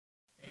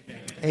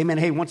Amen.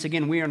 Hey, once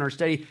again, we are in our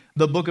study,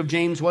 the book of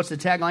James. What's the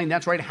tagline?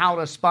 That's right, how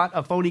to spot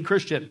a phony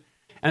Christian.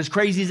 And as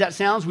crazy as that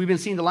sounds, we've been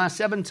seeing the last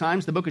 7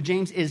 times, the book of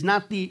James is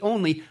not the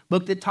only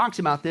book that talks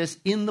about this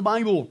in the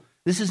Bible.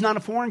 This is not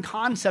a foreign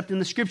concept in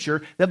the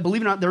scripture that,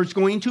 believe it or not, there's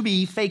going to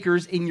be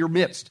fakers in your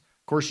midst.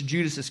 Of course,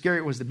 Judas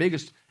Iscariot was the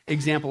biggest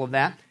example of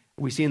that.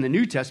 We see in the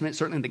New Testament,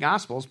 certainly in the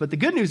Gospels. But the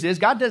good news is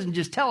God doesn't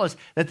just tell us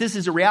that this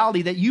is a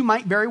reality that you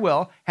might very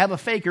well have a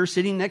faker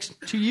sitting next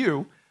to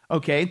you,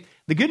 okay?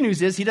 The good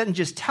news is he doesn't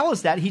just tell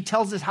us that. He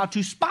tells us how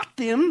to spot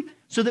them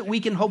so that we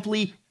can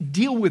hopefully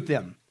deal with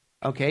them,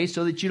 okay?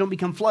 So that you don't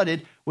become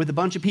flooded with a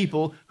bunch of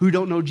people who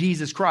don't know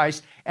Jesus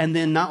Christ. And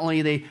then not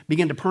only they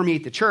begin to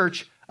permeate the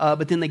church,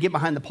 but then they get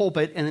behind the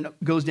pulpit and then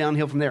it goes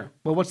downhill from there.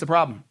 Well, what's the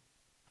problem?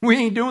 We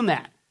ain't doing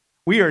that.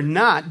 We are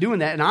not doing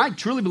that. And I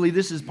truly believe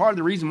this is part of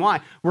the reason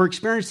why we're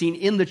experiencing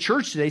in the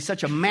church today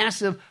such a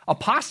massive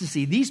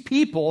apostasy. These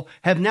people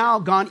have now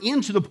gone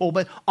into the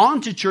pulpit,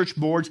 onto church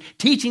boards,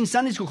 teaching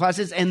Sunday school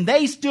classes, and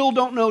they still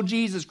don't know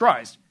Jesus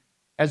Christ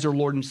as their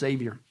Lord and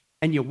Savior.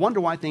 And you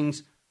wonder why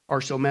things are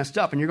so messed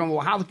up. And you're going, well,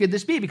 how could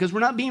this be? Because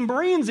we're not being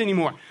Bereans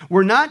anymore.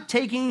 We're not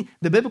taking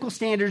the biblical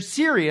standards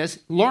serious,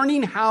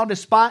 learning how to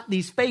spot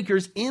these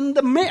fakers in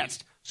the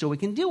midst so we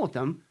can deal with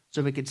them,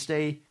 so we can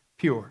stay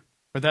pure.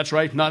 But that's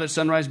right, not at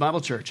Sunrise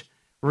Bible Church.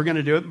 We're going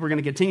to do it. We're going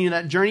to continue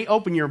that journey.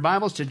 Open your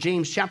Bibles to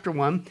James chapter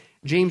 1.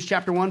 James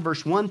chapter 1,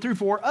 verse 1 through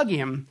 4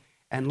 again.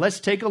 And let's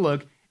take a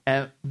look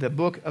at the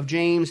book of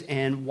James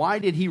and why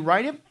did he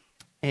write it?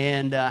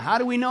 And how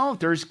do we know if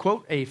there's,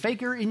 quote, a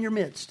faker in your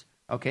midst?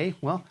 Okay,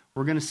 well,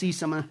 we're going to see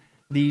some of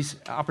these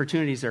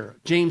opportunities there.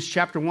 James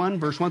chapter 1,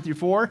 verse 1 through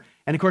 4.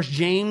 And, of course,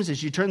 James,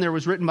 as you turn there,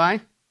 was written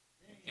by?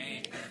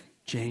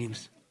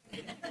 James.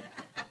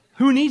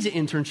 Who needs an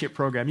internship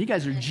program? You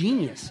guys are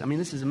genius. I mean,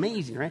 this is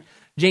amazing, right?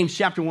 James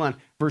chapter 1,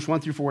 verse 1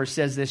 through 4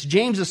 says this.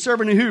 James, a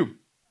servant of who?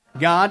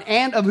 God,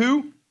 and of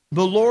who?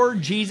 The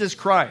Lord Jesus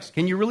Christ.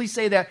 Can you really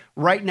say that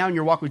right now in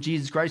your walk with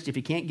Jesus Christ? If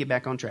you can't, get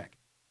back on track.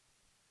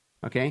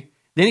 Okay?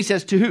 Then he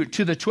says, to who?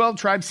 To the 12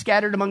 tribes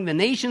scattered among the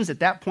nations. At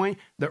that point,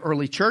 the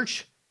early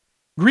church.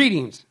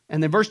 Greetings.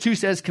 And then verse 2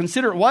 says,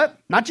 consider it what?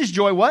 Not just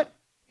joy, what?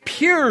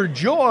 Pure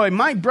joy,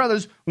 my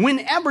brothers,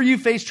 whenever you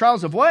face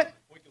trials of what?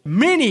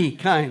 Many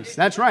kinds.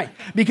 That's right.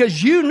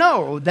 Because you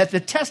know that the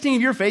testing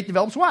of your faith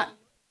develops what?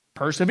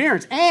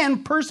 Perseverance.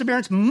 And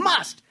perseverance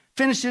must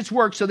finish its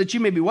work so that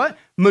you may be what?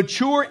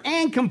 Mature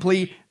and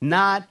complete,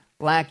 not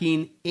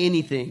lacking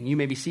anything. You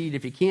may be seated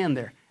if you can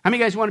there. How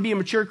many guys want to be a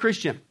mature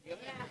Christian?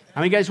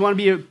 How many guys want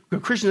to be a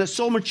Christian that's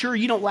so mature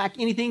you don't lack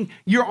anything?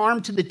 You're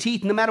armed to the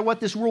teeth no matter what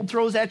this world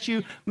throws at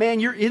you.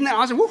 Man, isn't that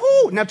awesome?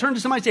 Woohoo! Now turn to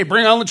somebody and say,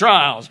 bring on the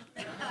trials.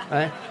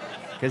 Right?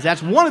 Because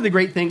that's one of the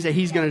great things that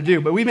he's going to do.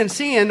 But we've been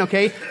seeing,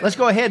 okay, let's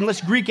go ahead and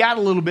let's Greek out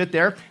a little bit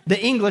there.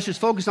 The English is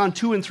focused on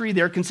 2 and 3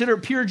 there. Consider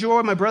it pure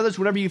joy, my brothers,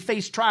 whenever you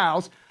face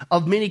trials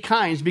of many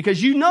kinds,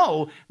 because you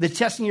know the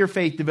testing of your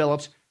faith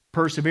develops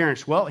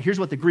perseverance. Well, here's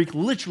what the Greek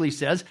literally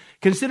says.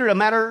 Consider it a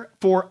matter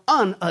for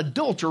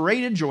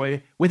unadulterated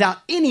joy without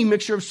any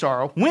mixture of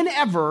sorrow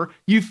whenever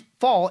you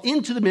fall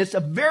into the midst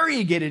of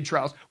variegated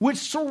trials which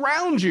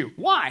surround you.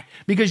 Why?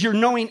 Because you're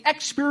knowing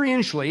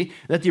experientially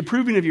that the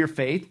approving of your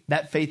faith,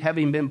 that faith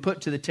having been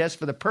put to the test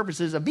for the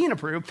purposes of being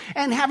approved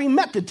and having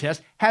met the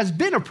test, has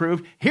been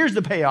approved. Here's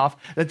the payoff,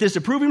 that this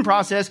approving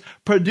process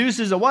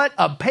produces a what?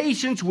 A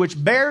patience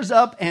which bears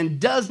up and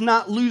does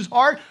not lose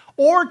heart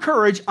or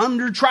courage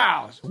under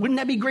trials. Wouldn't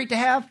that be great to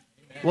have?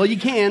 Well, you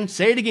can.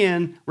 Say it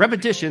again.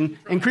 Repetition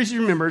increases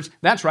remembrance.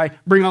 That's right.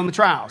 Bring on the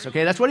trials.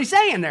 Okay, that's what he's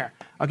saying there.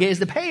 Okay, is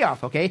the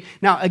payoff. Okay,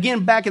 now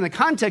again, back in the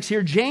context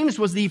here, James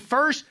was the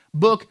first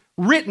book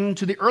written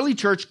to the early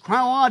church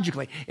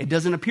chronologically. It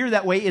doesn't appear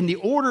that way in the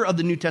order of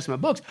the New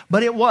Testament books,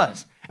 but it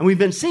was. And we've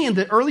been seeing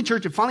the early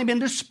church had finally been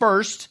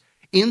dispersed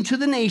into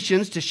the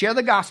nations to share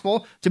the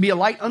gospel, to be a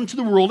light unto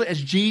the world as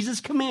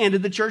Jesus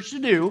commanded the church to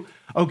do.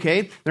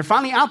 Okay, they're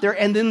finally out there.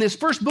 And then this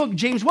first book,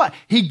 James, what?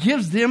 He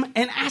gives them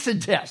an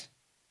acid test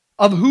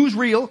of who's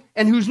real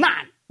and who's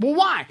not. Well,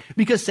 why?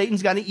 Because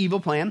Satan's got an evil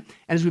plan.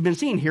 And as we've been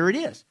seeing, here it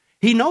is.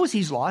 He knows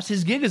he's lost.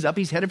 His gig is up.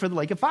 He's headed for the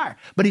lake of fire.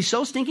 But he's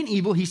so stinking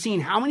evil, he's seen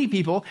how many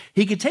people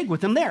he could take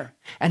with him there.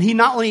 And he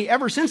not only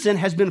ever since then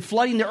has been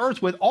flooding the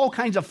earth with all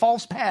kinds of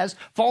false paths,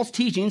 false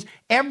teachings,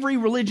 every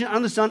religion under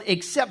the sun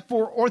except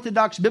for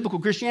Orthodox biblical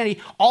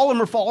Christianity. All of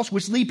them are false,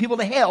 which lead people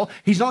to hell.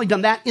 He's not only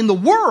done that in the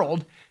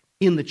world.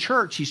 In the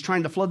church, he's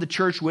trying to flood the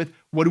church with,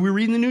 what do we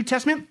read in the New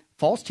Testament?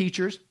 False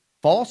teachers,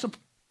 false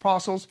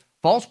apostles,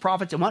 false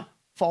prophets, and what?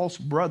 False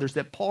brothers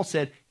that Paul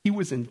said he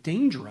was in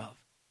danger of.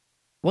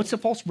 What's a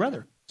false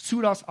brother?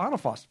 Pseudos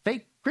autophos,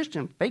 fake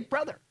Christian, fake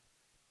brother.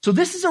 So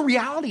this is a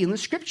reality in the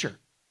scripture,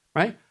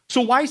 right?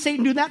 So why is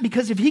Satan do that?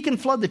 Because if he can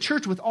flood the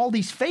church with all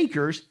these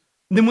fakers,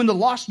 then when the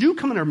lost do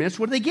come in our midst,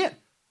 what do they get?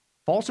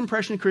 False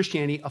impression of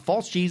Christianity, a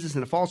false Jesus,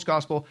 and a false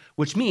gospel,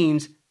 which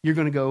means you're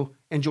going to go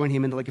and join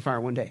him in the lake of fire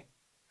one day.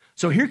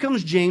 So here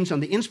comes James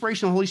on the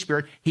inspiration of the Holy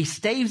Spirit. He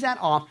staves that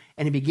off,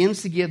 and he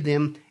begins to give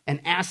them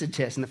an acid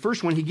test. And the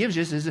first one he gives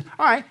us is,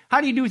 all right,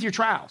 how do you do with your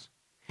trials?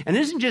 And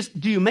it isn't just,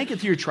 do you make it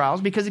through your trials?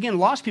 Because, again,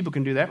 lost people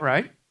can do that,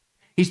 right?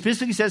 He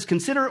specifically says,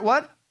 consider it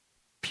what?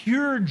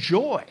 Pure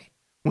joy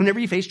whenever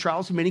you face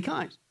trials of many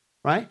kinds,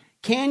 right?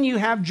 Can you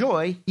have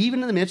joy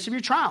even in the midst of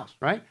your trials,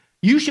 right?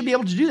 You should be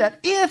able to do that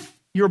if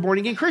you're a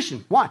born-again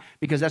Christian. Why?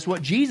 Because that's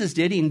what Jesus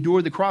did. He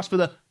endured the cross for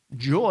the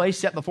joy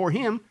set before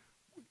him.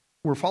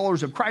 We're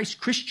followers of Christ,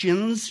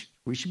 Christians.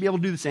 We should be able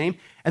to do the same.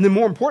 And then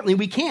more importantly,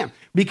 we can.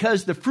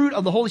 Because the fruit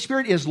of the Holy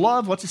Spirit is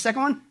love. What's the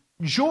second one?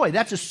 Joy.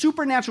 That's a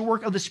supernatural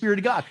work of the Spirit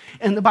of God.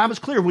 And the Bible's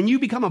clear. When you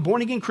become a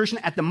born-again Christian,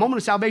 at the moment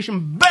of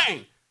salvation,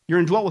 bang! You're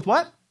indwelt with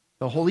what?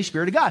 The Holy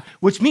Spirit of God.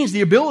 Which means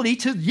the ability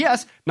to,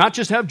 yes, not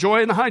just have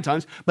joy in the high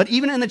times, but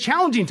even in the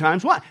challenging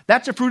times, what?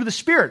 That's a fruit of the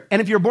Spirit.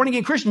 And if you're a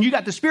born-again Christian, you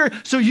got the Spirit,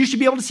 so you should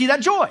be able to see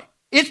that joy.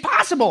 It's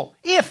possible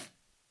if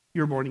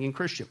you're a born-again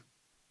Christian.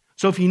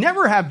 So if you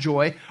never have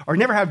joy or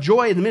never have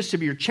joy in the midst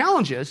of your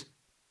challenges,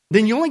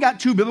 then you only got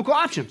two biblical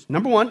options.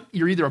 Number one,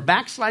 you're either a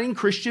backsliding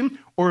Christian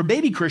or a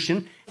baby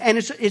Christian, and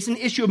it's an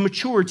issue of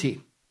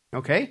maturity,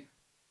 okay?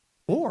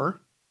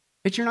 Or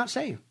it's you're not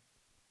saved.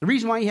 The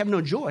reason why you have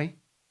no joy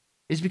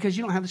is because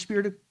you don't have the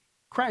Spirit of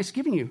Christ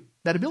giving you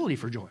that ability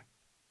for joy.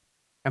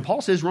 And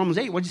Paul says, Romans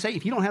 8, what'd you say?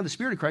 If you don't have the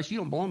Spirit of Christ, you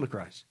don't belong to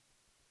Christ.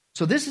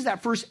 So this is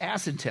that first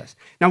acid test.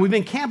 Now, we've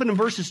been camping in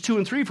verses 2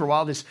 and 3 for a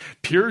while. This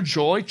pure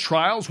joy,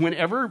 trials,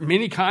 whenever,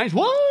 many kinds.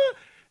 What?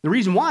 The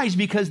reason why is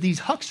because these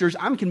hucksters,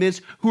 I'm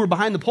convinced, who are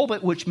behind the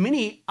pulpit, which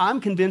many,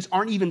 I'm convinced,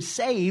 aren't even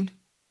saved.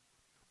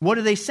 What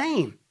are they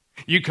saying?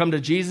 You come to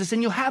Jesus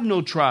and you'll have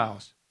no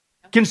trials.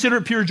 Consider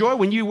it pure joy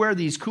when you wear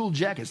these cool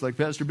jackets like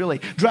Pastor Billy,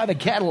 drive a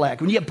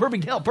Cadillac, when you have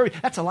perfect health.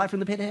 That's a life from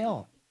the pit of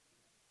hell,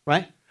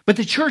 right? But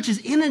the church is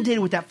inundated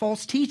with that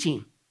false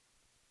teaching.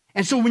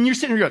 And so when you're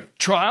sitting here,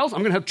 trials, I'm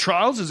going to have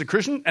trials as a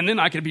Christian, and then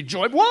I can be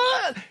joy.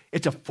 What?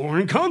 It's a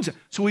foreign concept.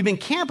 So we've been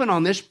camping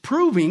on this,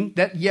 proving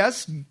that,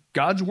 yes,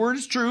 God's word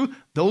is true.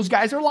 Those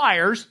guys are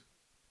liars,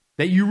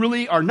 that you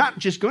really are not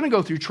just going to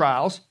go through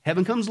trials.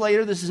 Heaven comes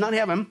later. This is not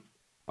heaven.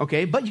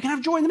 Okay, but you can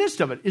have joy in the midst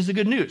of it, is the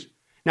good news.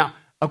 Now,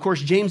 of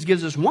course, James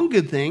gives us one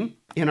good thing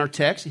in our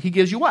text. He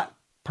gives you what?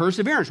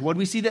 Perseverance. What do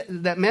we see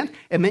that meant?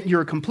 It meant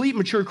you're a complete,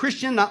 mature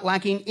Christian, not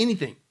lacking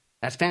anything.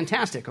 That's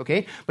fantastic,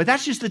 okay? But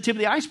that's just the tip of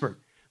the iceberg.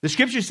 The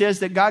scripture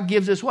says that God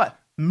gives us what?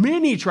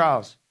 Many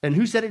trials. And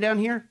who said it down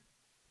here?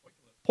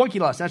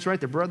 Poikilos. That's right,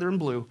 the brother in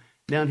blue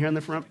down here in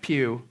the front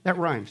pew. That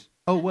rhymes.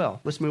 Oh,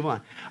 well, let's move on.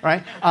 All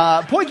right.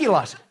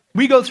 Poikilos.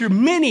 We go through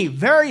many,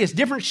 various,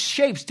 different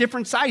shapes,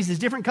 different sizes,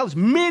 different colors,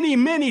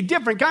 many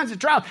different kinds of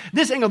trials.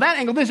 This angle, that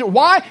angle, this.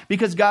 Why?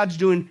 Because God's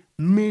doing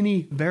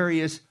many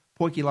various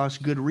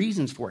poikilos, good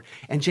reasons for it.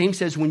 And James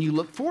says when you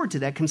look forward to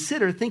that,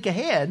 think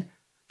ahead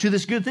to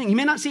this good thing. You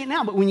may not see it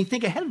now, but when you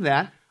think ahead of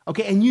that,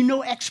 okay, and you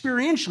know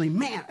experientially,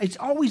 man, it's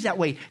always that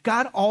way.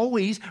 God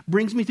always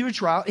brings me through a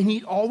trial, and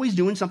he's always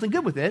doing something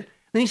good with it.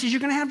 Then he says, you're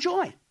going to have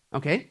joy,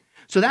 okay?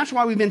 So that's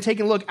why we've been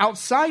taking a look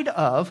outside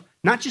of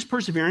not just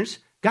perseverance.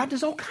 God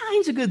does all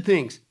kinds of good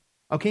things,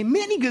 okay?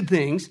 Many good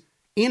things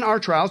in our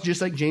trials,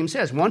 just like James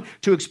says. One,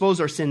 to expose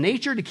our sin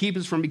nature, to keep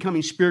us from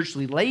becoming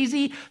spiritually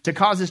lazy, to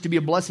cause us to be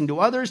a blessing to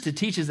others, to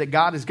teach us that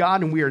God is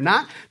God and we are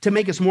not, to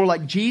make us more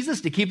like Jesus,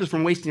 to keep us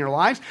from wasting our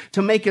lives,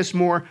 to make us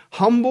more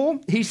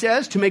humble, he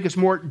says, to make us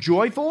more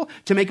joyful,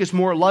 to make us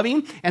more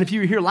loving. And if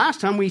you were here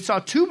last time, we saw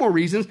two more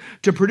reasons: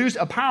 to produce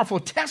a powerful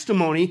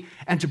testimony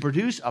and to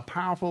produce a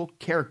powerful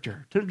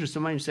character. Turn to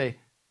somebody and say,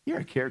 you're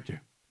a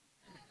character.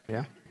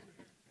 Yeah?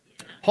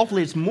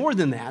 Hopefully it's more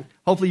than that.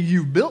 Hopefully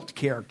you've built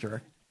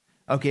character,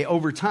 okay,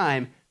 over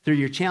time through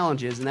your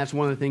challenges, and that's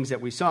one of the things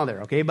that we saw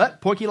there, okay? But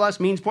poikilos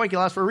means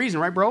poikilos for a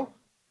reason, right, bro?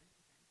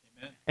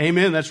 Amen.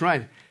 Amen, that's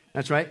right.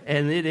 That's right,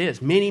 and it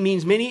is. Many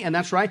means many, and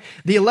that's right.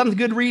 The 11th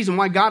good reason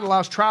why God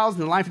allows trials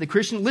in the life of the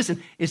Christian,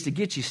 listen, is to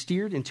get you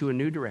steered into a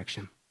new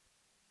direction.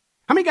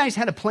 How many guys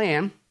had a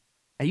plan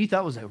and you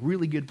thought was a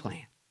really good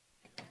plan?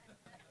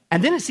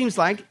 And then it seems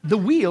like the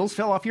wheels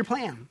fell off your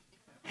plan.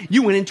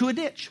 You went into a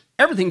ditch.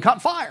 Everything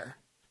caught fire.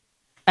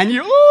 And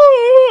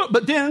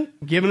but then,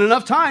 given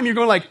enough time, you're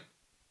going like,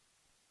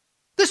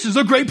 this is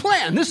a great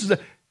plan.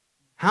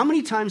 How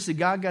many times did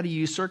God got to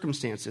use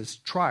circumstances,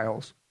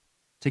 trials,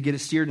 to get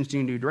us steered into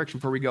a new direction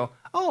before we go,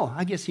 oh,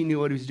 I guess he knew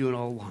what he was doing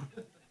all along.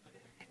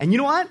 And you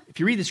know what? If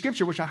you read the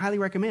scripture, which I highly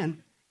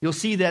recommend, you'll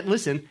see that,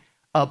 listen,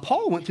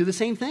 Paul went through the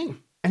same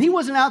thing. And he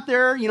wasn't out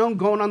there,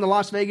 going on the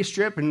Las Vegas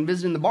Strip and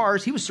visiting the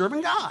bars. He was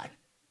serving God.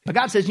 But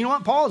God says, you know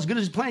what, Paul, as good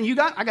as the plan you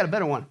got, I got a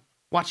better one.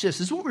 Watch this.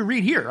 This is what we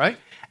read here, right?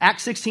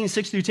 Acts 16,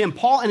 6-10.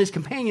 Paul and his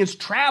companions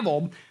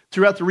traveled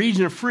throughout the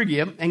region of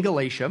Phrygia and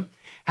Galatia,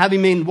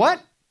 having been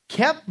what?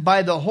 Kept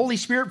by the Holy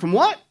Spirit from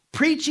what?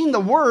 Preaching the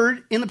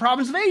word in the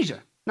province of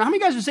Asia. Now, how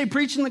many guys would say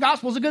preaching the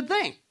gospel is a good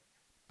thing?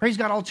 Praise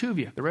God, all two of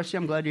you. The rest of you,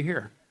 I'm glad you're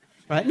here.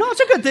 Right? No,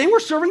 it's a good thing. We're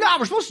serving God.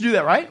 We're supposed to do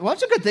that, right? Well,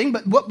 it's a good thing,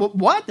 but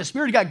what? The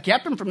Spirit of God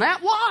kept them from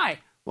that? Why?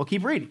 Well,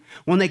 keep reading.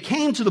 When they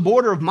came to the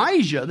border of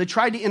Mysia, they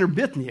tried to enter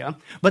Bithynia,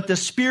 but the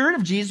Spirit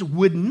of Jesus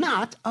would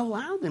not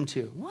allow them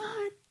to.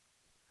 What?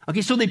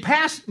 Okay, so they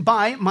passed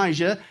by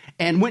Mysia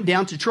and went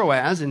down to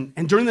Troas,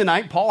 and during the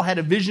night, Paul had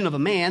a vision of a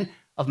man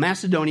of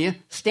Macedonia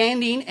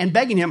standing and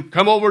begging him,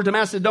 come over to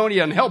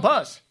Macedonia and help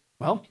us.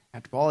 Well,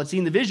 after Paul had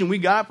seen the vision, we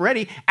got up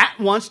ready at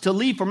once to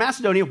leave for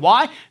Macedonia.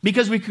 Why?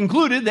 Because we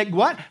concluded that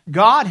what?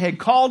 God had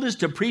called us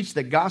to preach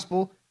the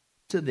gospel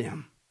to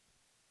them.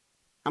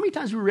 How many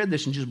times have we read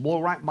this and just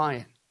blow right by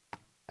it?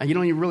 And you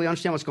don't even really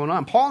understand what's going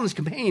on. Paul and his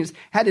companions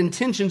had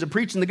intentions of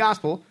preaching the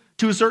gospel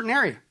to a certain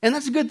area. And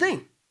that's a good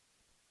thing.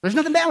 There's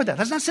nothing bad with that.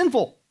 That's not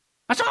sinful.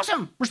 That's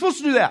awesome. We're supposed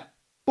to do that.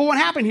 But what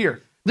happened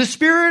here? The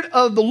Spirit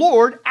of the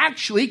Lord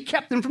actually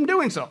kept them from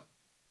doing so.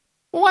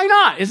 Well, why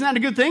not? Isn't that a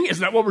good thing?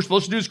 Isn't that what we're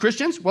supposed to do as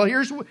Christians? Well,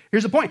 here's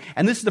the point.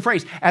 And this is the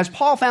phrase. As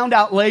Paul found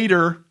out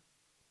later,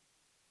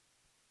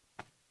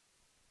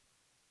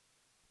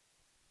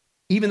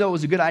 even though it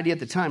was a good idea at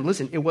the time,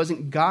 listen, it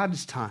wasn't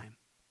God's time.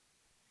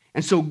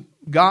 And so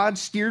God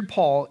steered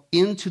Paul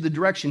into the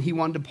direction he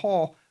wanted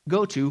Paul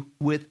go to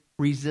with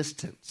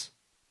resistance.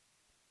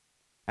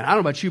 And I don't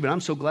know about you, but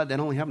I'm so glad that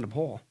only happened to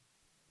Paul.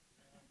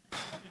 How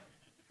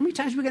many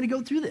times have we got to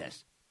go through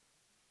this?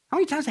 How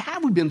many times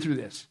have we been through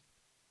this?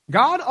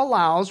 God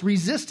allows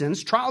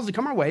resistance, trials to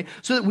come our way,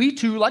 so that we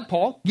too, like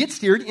Paul, get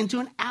steered into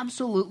an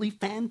absolutely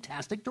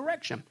fantastic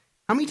direction.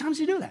 How many times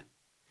do you do that?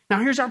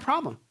 Now, here's our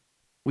problem.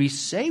 We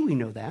say we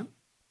know that.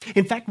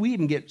 In fact, we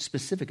even get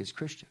specific as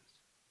Christians.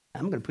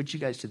 I'm going to put you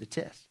guys to the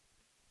test.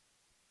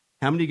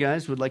 How many of you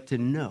guys would like to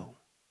know,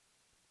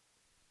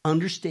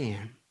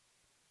 understand,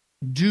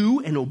 do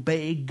and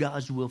obey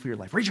God's will for your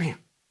life? Raise your hand.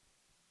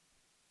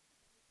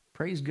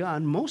 Praise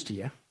God, most of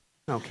you.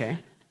 Okay.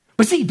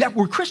 But see, that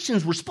we're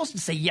Christians, we're supposed to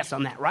say yes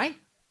on that, right?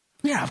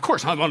 Yeah, of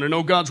course, I want to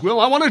know God's will.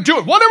 I want to do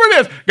it. Whatever it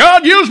is,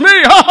 God use me.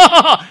 Ha,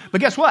 ha, ha.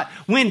 But guess what?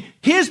 When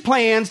his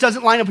plans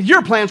doesn't line up with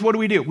your plans, what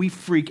do? We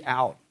freak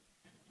out.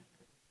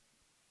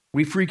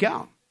 We freak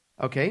out,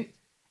 okay?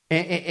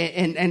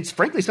 And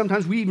frankly,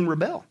 sometimes we even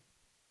rebel,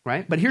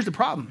 right? But here's the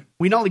problem.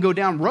 We not only go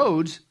down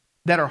roads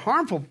that are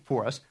harmful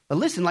for us, but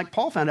listen, like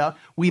Paul found out,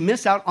 we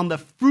miss out on the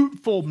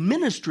fruitful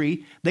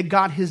ministry that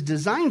God has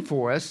designed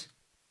for us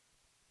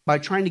by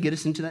trying to get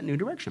us into that new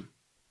direction.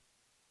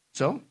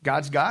 So,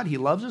 God's God. He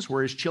loves us.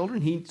 We're his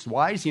children. He's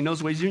wise. He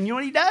knows what he's doing. You know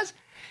what he does?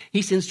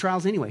 He sends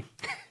trials anyway.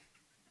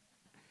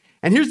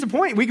 And here's the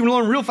point. We can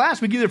learn real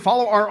fast. We can either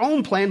follow our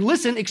own plan,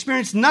 listen,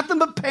 experience nothing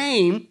but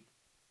pain,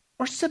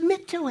 or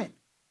submit to it.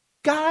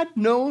 God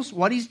knows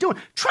what he's doing.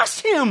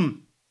 Trust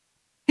him.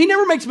 He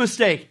never makes a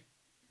mistake.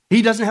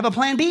 He doesn't have a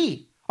plan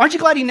B. Aren't you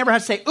glad he never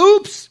has to say,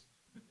 oops?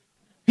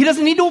 He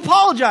doesn't need to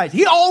apologize.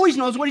 He always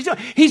knows what he's doing.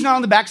 He's not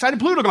on the backside of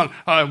Pluto going,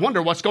 I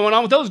wonder what's going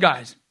on with those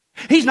guys.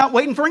 He's not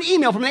waiting for an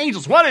email from the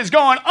angels. What is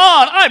going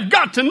on? I've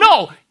got to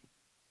know.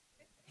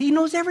 He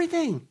knows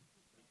everything.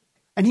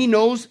 And he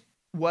knows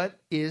what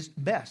is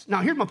best.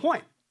 Now, here's my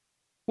point.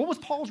 What was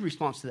Paul's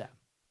response to that?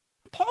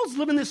 Paul's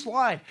living this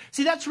life.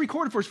 See, that's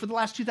recorded for us for the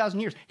last 2,000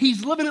 years.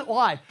 He's living it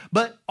live.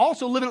 But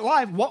also living it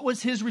live, what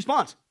was his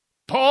response?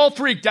 Paul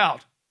freaked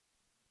out.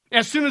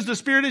 As soon as the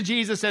Spirit of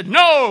Jesus said,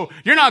 no,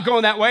 you're not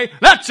going that way.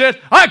 That's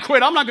it. I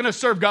quit. I'm not going to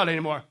serve God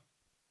anymore.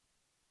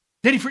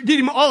 Did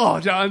he,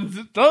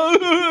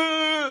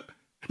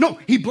 no,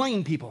 he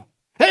blamed people.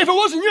 Hey, if it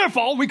wasn't your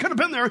fault, we could have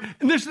been there.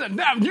 And this, and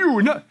that,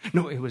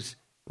 no, it was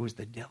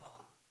the devil.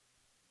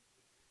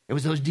 It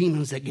was those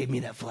demons that gave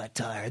me that flat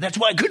tire. That's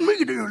why I couldn't make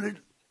it.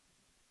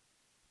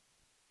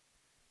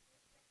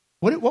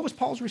 What was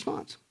Paul's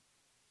response?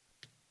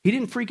 He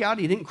didn't freak out.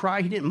 He didn't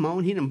cry. He didn't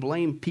moan. He didn't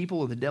blame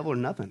people or the devil or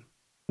nothing.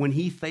 When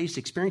he faced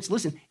experience,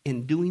 listen,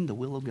 in doing the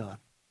will of God,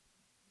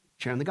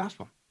 sharing the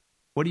gospel,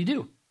 what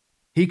do?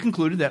 He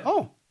concluded that,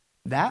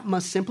 that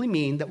must simply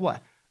mean that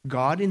what?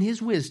 God in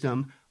his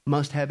wisdom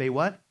must have a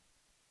what?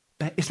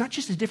 It's not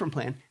just a different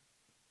plan,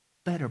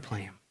 better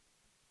plan.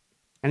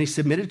 And he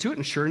submitted to it,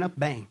 and sure enough,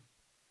 bang.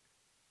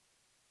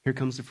 Here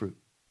comes the fruit.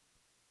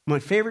 My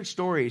favorite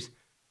stories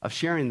of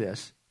sharing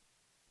this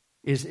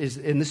is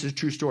and this is a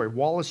true story,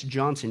 Wallace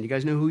Johnson. You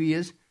guys know who he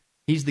is?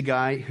 He's the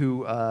guy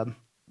who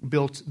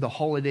built the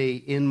Holiday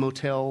Inn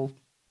Motel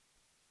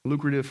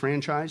lucrative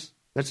franchise.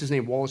 That's his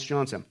name, Wallace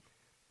Johnson.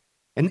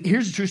 And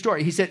here's a true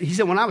story. He said,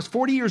 when I was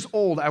 40 years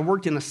old, I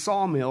worked in a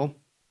sawmill,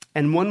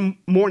 and one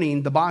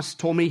morning the boss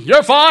told me,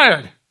 you're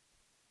fired.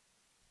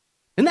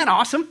 Isn't that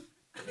awesome?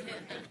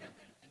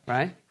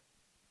 Right?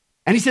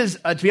 And he says,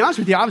 to be honest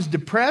with you, I was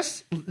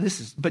depressed.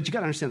 But you got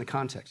to understand the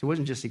context. It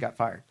wasn't just he got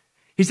fired.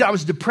 He said, I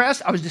was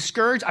depressed. I was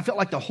discouraged. I felt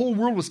like the whole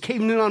world was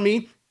caving in on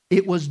me.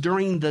 It was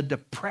during the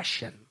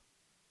Depression.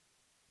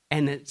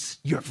 And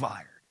you're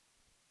fired.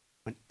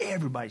 When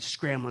everybody's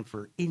scrambling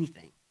for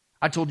anything.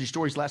 I told you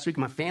stories last week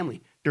of my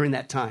family during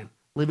that time,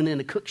 living in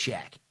a cook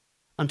shack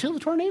until the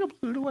tornado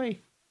blew it away.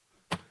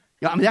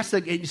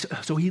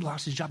 So he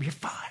lost his job. You're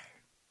fired.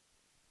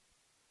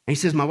 And he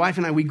says, my wife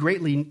and I, we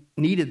greatly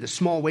needed the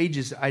small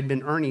wages I'd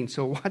been earning.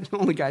 So why do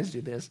only guys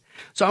do this?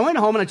 So I went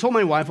home and I told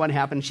my wife what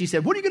happened. She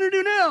said, what are you going to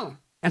do now?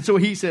 And so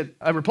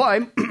I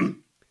replied,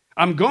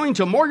 I'm going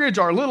to mortgage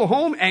our little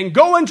home and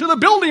go into the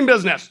building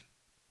business.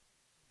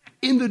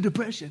 In the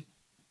Depression.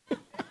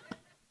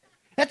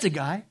 That's a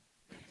guy.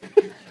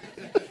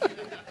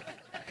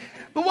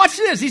 But watch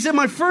this. He said,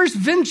 my first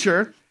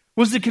venture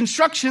was the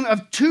construction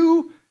of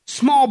 2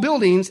 small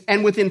buildings,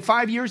 and within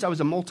 5 years, I was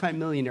a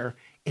multimillionaire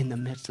in the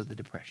midst of the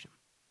depression.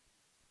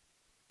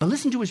 But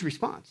listen to his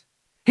response.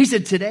 He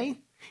said, today,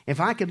 if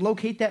I could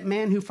locate that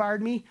man who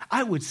fired me,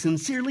 I would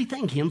sincerely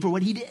thank him for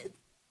what he did.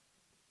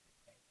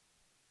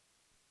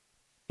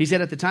 He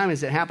said at the time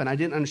as it happened, I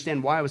didn't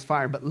understand why I was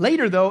fired. But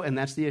later, though, and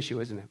that's the issue,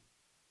 isn't it?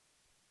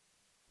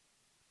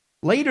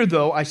 Later,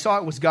 though, I saw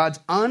it was God's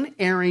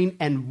unerring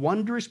and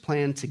wondrous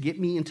plan to get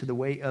me into the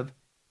way of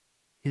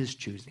his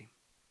choosing.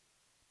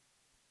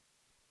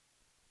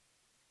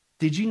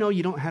 Did you know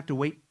you don't have to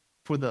wait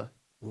for the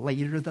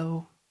later,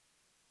 though?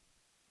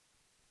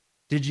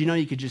 Did you know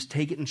you could just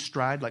take it in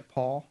stride like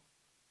Paul?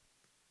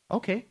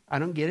 Okay, I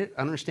don't get it.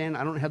 I don't understand.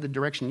 I don't have the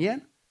direction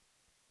yet.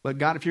 But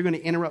God, if you're going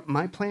to interrupt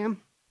my plan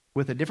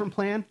with a different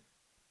plan,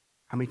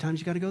 how many times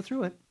you got to go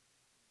through it?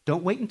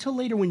 Don't wait until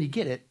later when you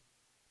get it.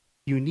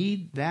 You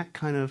need that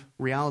kind of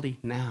reality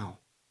now.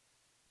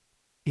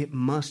 It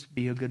must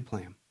be a good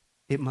plan.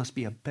 It must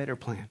be a better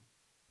plan.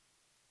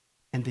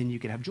 And then you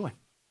can have joy.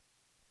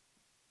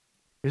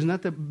 Isn't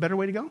that the better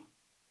way to go?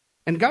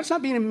 And God's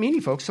not being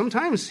meanie, folks.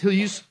 Sometimes he'll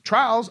use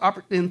trials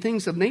and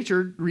things of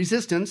nature,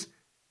 resistance,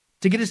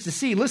 to get us to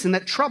see, listen,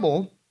 that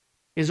trouble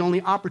is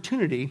only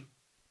opportunity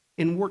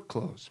in work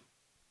clothes.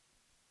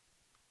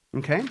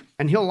 Okay?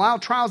 And he'll allow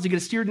trials to get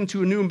us steered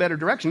into a new and better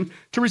direction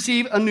to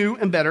receive a new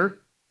and better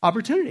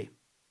opportunity.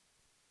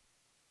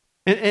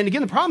 And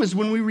again, the problem is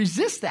when we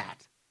resist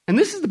that, and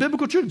this is the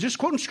biblical truth, just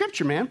quoting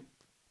scripture, man.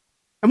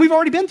 And we've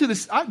already been through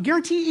this. I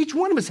guarantee each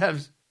one of us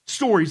have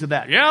stories of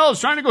that. Yeah, I was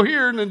trying to go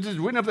here and then just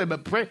went up there,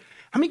 but pray.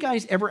 How many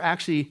guys ever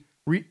actually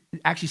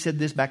said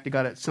this back to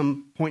God at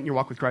some point in your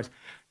walk with Christ?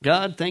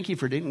 God, thank you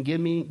for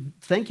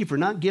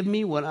not giving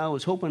me what I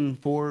was hoping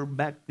for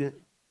back then.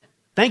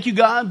 Thank you,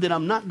 God, that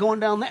I'm not going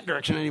down that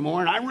direction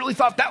anymore. And I really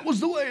thought that was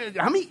the way.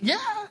 Yeah.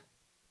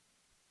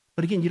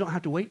 But again, you don't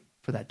have to wait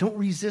for that. Don't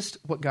resist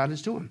what God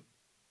is doing.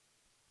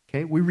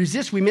 Okay? We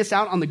resist, we miss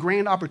out on the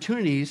grand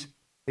opportunities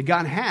that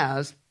God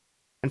has.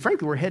 And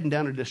frankly, we're heading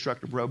down a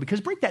destructive road.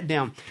 Because break that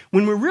down.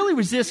 When we really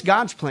resist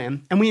God's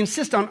plan and we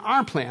insist on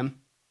our plan,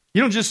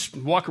 you don't just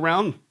walk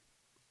around,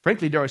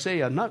 frankly, dare I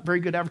say, a not very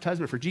good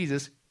advertisement for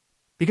Jesus.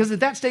 Because at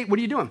that state, what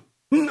are you doing?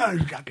 No,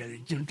 you got to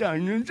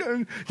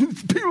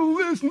people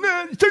this and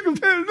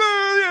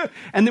that.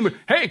 And then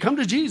hey, come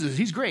to Jesus.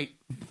 He's great.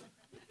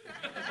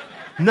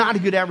 Not a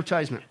good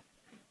advertisement.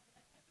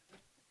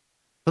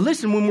 But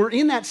listen, when we're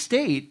in that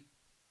state,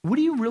 what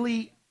are you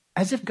really,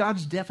 as if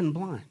God's deaf and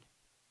blind?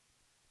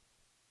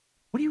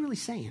 What are you really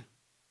saying?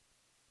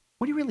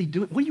 What are you really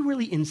doing? What are you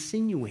really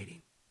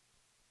insinuating?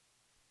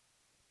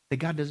 That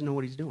God doesn't know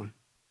what he's doing.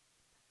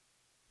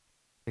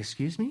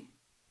 Excuse me?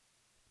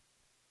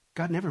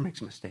 God never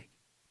makes a mistake.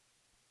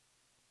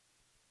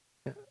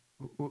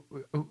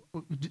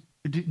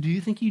 Do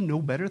you think you know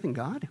better than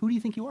God? Who do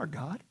you think you are,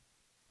 God?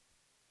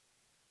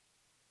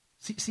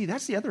 See,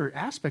 that's the other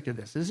aspect of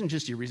this. It isn't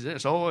just you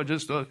resist. Oh, I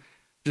just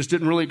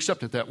didn't really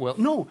accept it that well.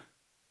 No.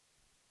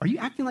 Are you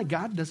acting like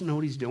God doesn't know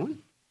what he's doing?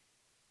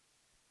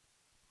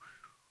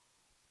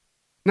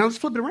 Now let's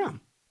flip it around.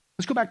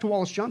 Let's go back to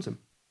Wallace Johnson.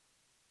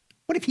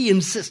 What if he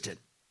insisted?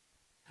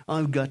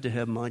 I've got to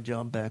have my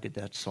job back at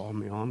that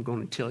sawmill. I'm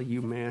going to tell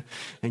you, man,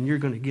 and you're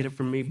going to get it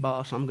from me,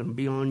 boss. I'm going to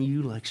be on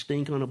you like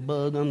stink on a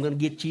bug. I'm going to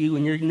get you,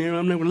 and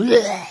I'm never.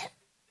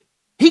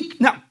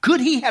 Now,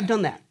 could he have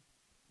done that?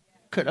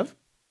 Could have.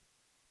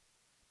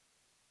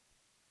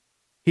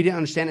 He didn't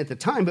understand it at the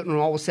time, but when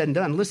all was said and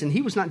done, listen,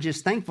 he was not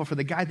just thankful for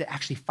the guy that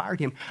actually fired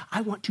him.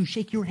 I want to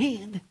shake your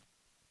hand.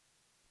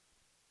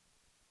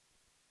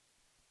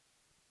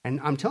 And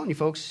I'm telling you,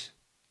 folks,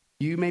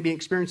 you may be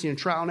experiencing a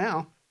trial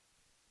now,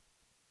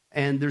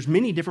 and there's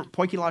many different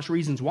poikilosh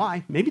reasons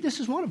why. Maybe this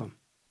is one of them.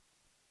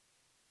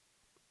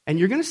 And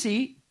you're going to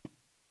see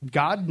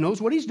God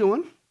knows what he's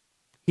doing.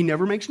 He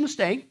never makes a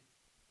mistake.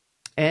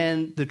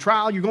 And the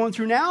trial you're going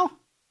through now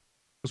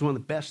was one of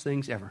the best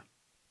things ever.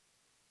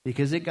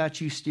 Because it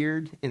got you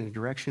steered in a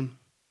direction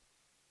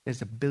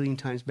that's 1,000,000,000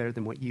 times better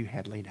than what you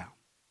had laid out.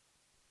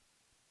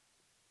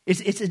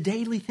 It's a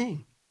daily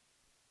thing.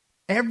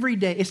 Every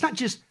day. It's not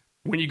just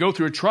when you go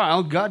through a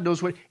trial, God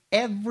knows what.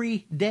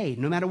 Every day,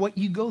 no matter what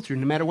you go through,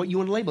 no matter what you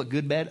want to label it,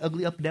 good, bad,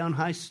 ugly, up, down,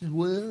 high,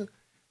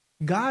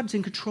 God's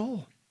in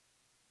control.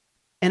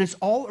 And it's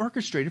all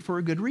orchestrated for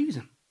a good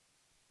reason.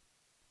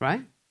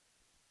 Right?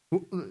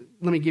 Let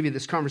me give you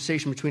this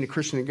conversation between a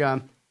Christian and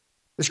God.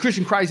 This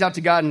Christian cries out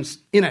to God and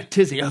in a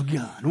tizzy. Oh,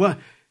 God, what?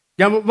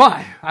 Yeah, but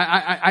why?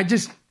 I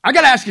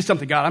got to ask you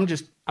something, God.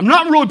 I'm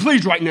not really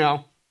pleased right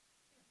now.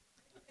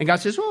 And God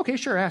says, well, okay,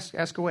 sure,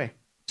 ask away.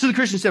 So the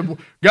Christian said, well,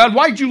 God,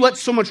 why did you let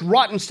so much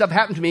rotten stuff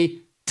happen to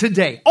me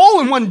today? All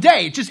in one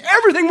day. Just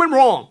everything went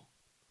wrong.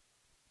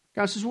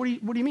 God says, what do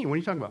you mean? What are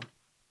you talking about?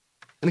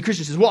 And the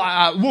Christian says, well,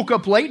 I woke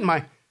up late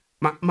and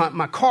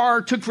my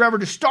car took forever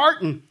to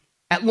start. And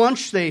at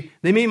lunch, they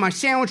made my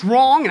sandwich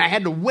wrong and I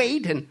had to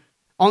wait. And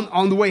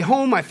on the way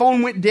home, my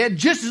phone went dead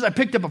just as I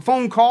picked up a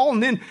phone call.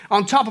 And then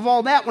on top of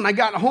all that, when I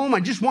got home, I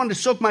just wanted to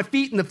soak my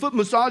feet in the foot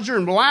massager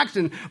and relax.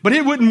 But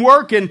it wouldn't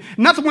work and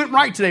nothing went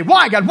right today.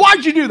 Why, God?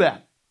 Why'd you do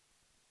that?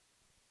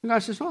 And God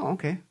says, oh,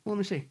 okay. Well, let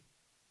me see.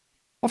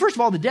 Well, first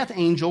of all, the death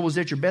angel was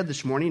at your bed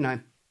this morning. I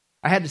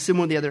had to send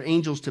one of the other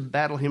angels to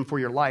battle him for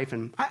your life,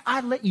 and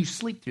I let you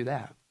sleep through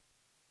that.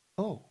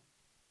 Oh.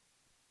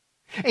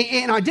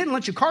 And I didn't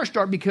let your car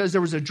start because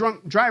there was a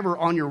drunk driver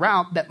on your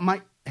route that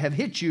might have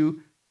hit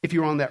you if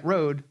you were on that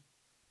road.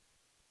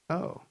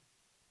 Oh.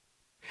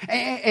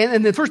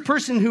 And the first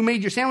person who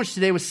made your sandwich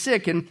today was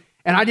sick, and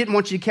I didn't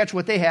want you to catch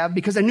what they have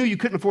because I knew you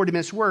couldn't afford to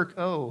miss work.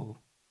 Oh.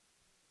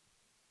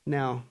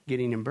 Now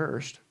getting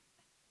embarrassed.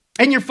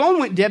 And your phone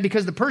went dead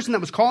because the person that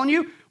was calling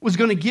you was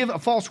going to give a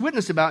false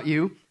witness about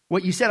you,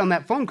 what you said on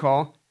that phone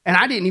call, and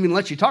I didn't even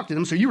let you talk to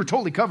them, so you were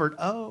totally covered.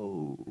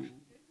 Oh,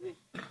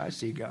 I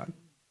see, God.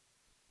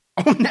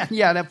 Oh,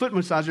 that foot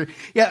massager.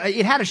 Yeah,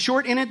 it had a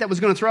short in it that was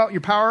going to throw out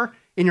your power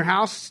in your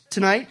house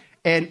tonight,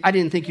 and I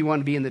didn't think you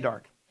wanted to be in the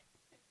dark.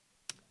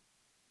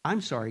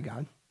 I'm sorry,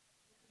 God.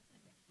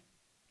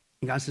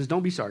 And God says,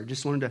 don't be sorry.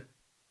 Just learn to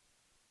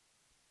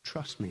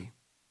trust me.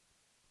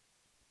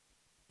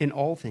 In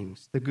all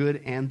things, the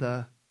good and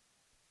the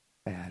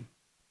bad.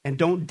 And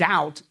don't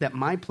doubt that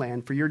my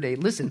plan for your day,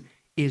 listen,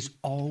 is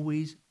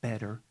always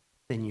better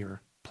than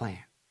your plan.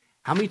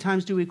 How many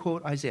times do we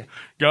quote Isaiah?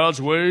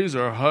 God's ways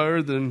are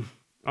higher than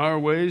our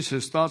ways.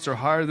 His thoughts are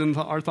higher than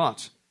our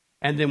thoughts.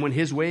 And then when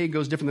his way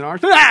goes different than ours.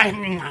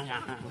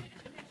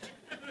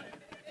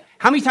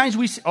 How many times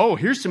we say, oh,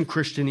 here's some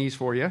Christianese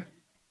for you.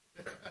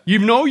 You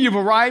know you've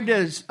arrived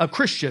as a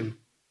Christian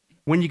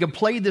when you can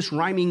play this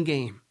rhyming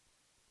game.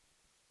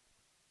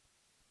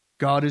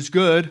 God is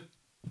good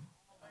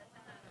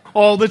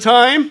all the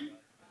time,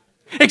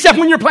 except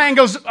when your plan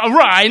goes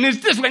awry and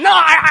it's this way.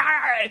 No,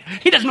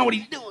 he doesn't know what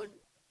he's doing.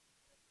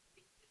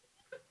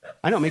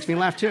 I know, it makes me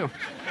laugh too.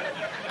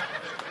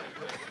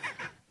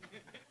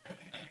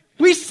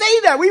 We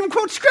say that. We even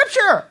quote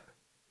scripture.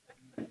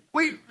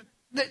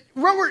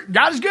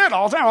 God is good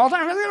all the time, all the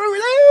time. What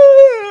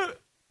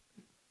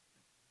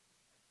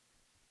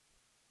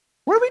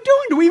are we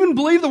doing? Do we even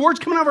believe the words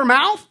coming out of our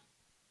mouth?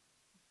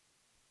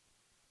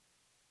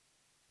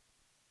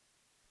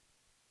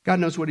 God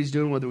knows what he's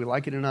doing, whether we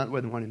like it or not,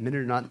 whether we want to admit it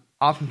or not.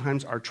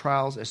 Oftentimes, our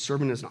trials as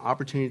servant is an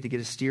opportunity to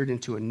get us steered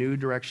into a new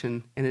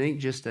direction, and it ain't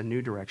just a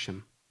new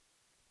direction.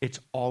 It's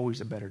always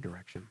a better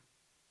direction.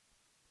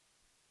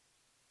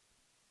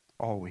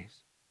 Always.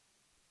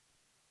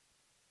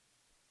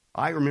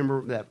 I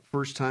remember that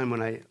first time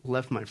when I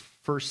left my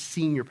first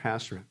senior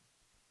pastorate,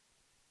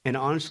 and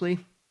honestly,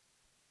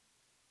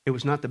 it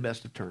was not the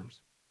best of terms.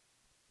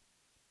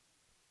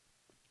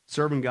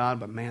 Serving God,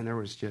 but man, there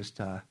was just...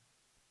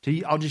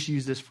 I'll just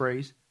use this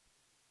phrase.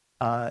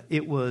 I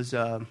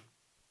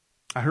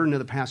heard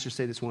another pastor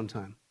say this one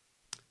time.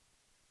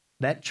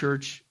 That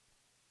church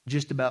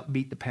just about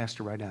beat the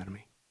pastor right out of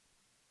me.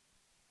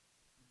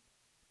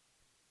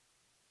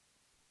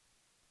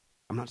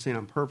 I'm not saying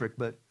I'm perfect,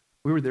 but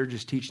we were there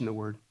just teaching the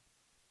word,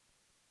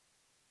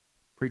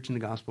 preaching the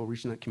gospel,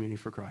 reaching that community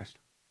for Christ.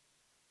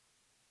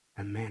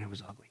 And man, it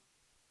was ugly.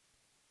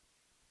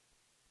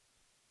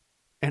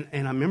 And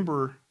I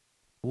remember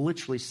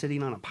literally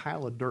sitting on a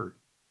pile of dirt,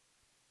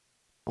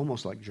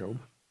 almost like Job.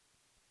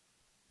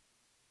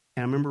 And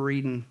I remember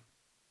reading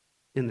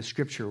in the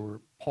scripture where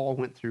Paul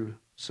went through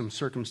some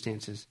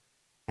circumstances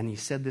and he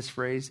said this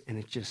phrase, and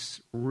it just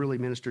really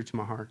ministered to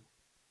my heart.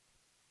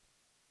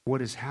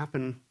 What has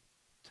happened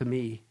to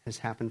me has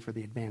happened for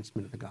the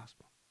advancement of the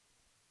gospel.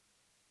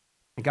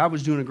 And God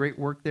was doing a great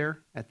work there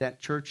at that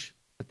church,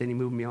 but then he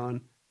moved me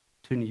on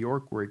to New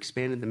York where he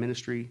expanded the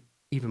ministry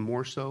even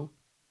more so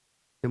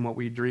than what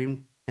we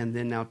dreamed. And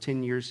then now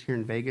 10 years here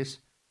in Vegas.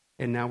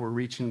 And now we're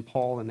reaching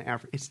Paul in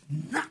Africa. It's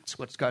nuts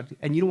what's God.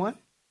 And you know what?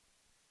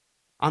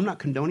 I'm not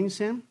condoning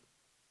sin.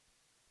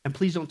 And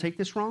please don't take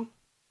this wrong.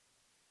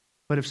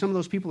 But if some of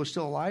those people are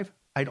still alive,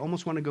 I'd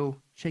almost want to go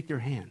shake their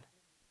hand.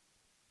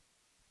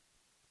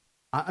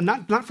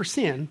 Not for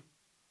sin,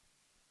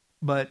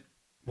 but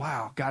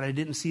wow, God, I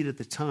didn't see it at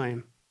the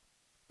time.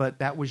 But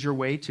that was your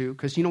way too.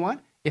 Because you know what?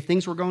 If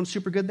things were going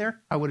super good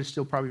there, I would have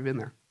still probably been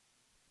there.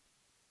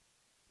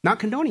 Not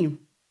condoning,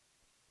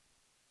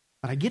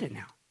 but I get it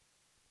now.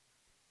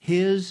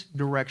 His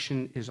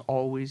direction is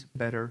always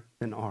better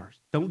than ours.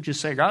 Don't just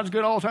say, God's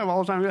good all the time,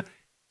 all the time.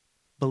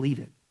 Believe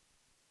it.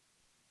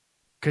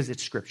 Because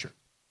it's scripture.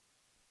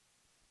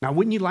 Now,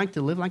 wouldn't you like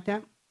to live like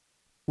that?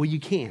 Well, you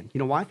can. You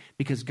know why?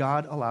 Because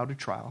God allowed a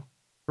trial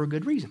for a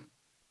good reason.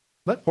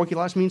 But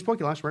porculas means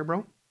porculas, right,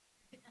 bro?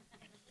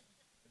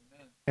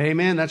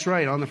 Amen. That's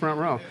right, on the front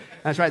row.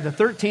 That's right. The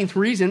 13th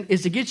reason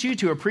is to get you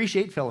to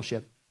appreciate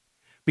fellowship.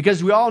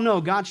 Because we all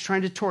know God's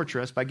trying to torture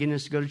us by getting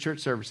us to go to church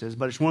services,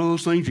 but it's one of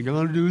those things you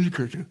got to do as a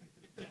Christian.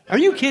 Are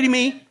you kidding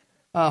me?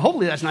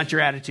 Hopefully that's not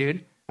your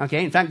attitude.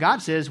 Okay. In fact,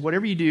 God says,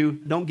 whatever you do,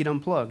 don't get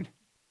unplugged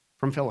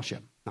from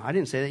fellowship. Now, I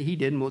didn't say that. He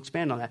did, and we'll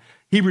expand on that.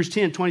 Hebrews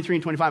 10, 23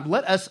 and 25.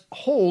 Let us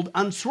hold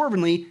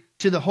unswervingly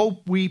to the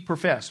hope we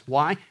profess.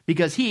 Why?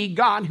 Because he,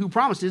 God, who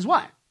promised is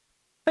what?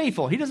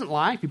 Faithful. He doesn't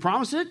lie. If he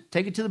promised it,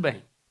 take it to the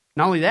bank.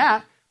 Not only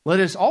that, let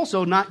us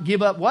also not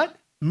give up what?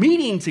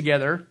 Meeting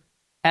together,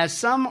 as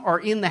some are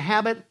in the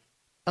habit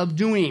of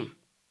doing.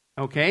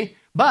 Okay?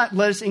 But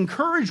let us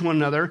encourage one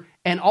another,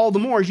 and all the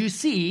more as you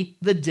see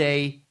the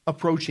day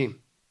approaching.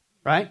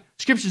 Right?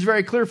 Scripture is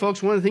very clear,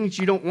 folks. One of the things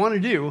you don't want to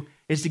do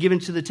is to give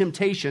into the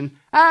temptation.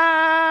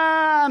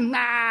 No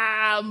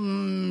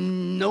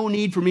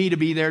need for me to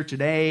be there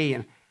today.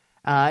 And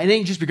it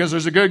ain't just because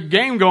there's a good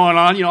game going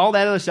on, all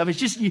that other stuff. It's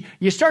just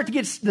you start to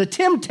get the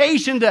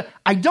temptation to,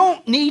 I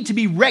don't need to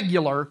be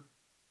regular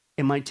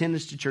in my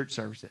attendance to church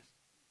services.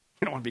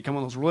 You don't want to become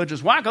one of those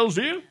religious wackos,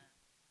 do you?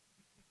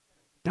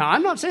 Now,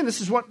 I'm not saying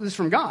this is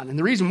from God. And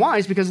the reason why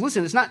is because,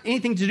 listen, it's not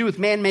anything to do with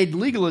man-made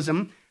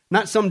legalism,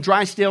 not some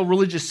dry, stale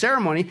religious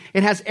ceremony.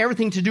 It has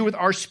everything to do with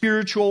our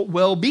spiritual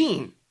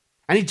well-being.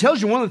 And he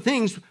tells you one of the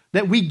things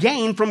that we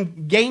gain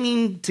from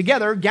gathering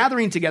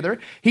together.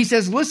 He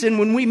says, listen,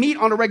 when we meet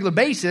on a regular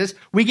basis,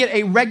 we get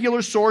a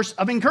regular source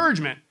of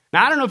encouragement.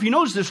 Now, I don't know if you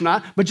noticed this or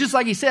not, but just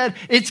like he said,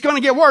 it's going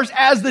to get worse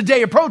as the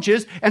day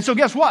approaches. And so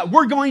guess what?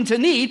 We're going to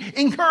need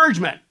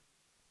encouragement.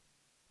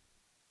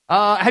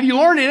 Have you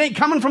learned it ain't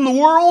coming from the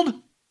world?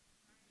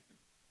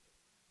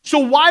 So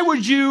why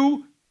would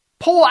you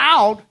pull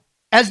out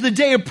as the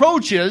day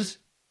approaches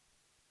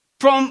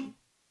from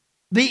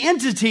the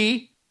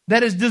entity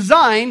that is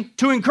designed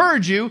to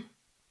encourage you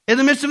in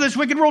the midst of this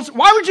wicked world?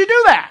 Why would you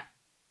do that?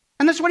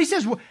 And that's what he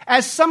says,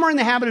 as some are in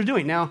the habit of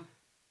doing. Now,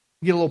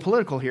 get a little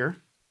political here.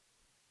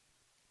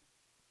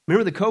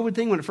 Remember the COVID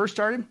thing when it first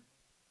started?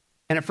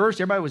 And at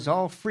first, everybody was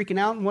all freaking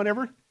out and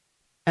whatever.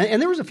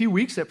 And there was a few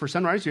weeks that for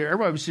Sunrise,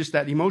 everybody was just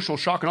that emotional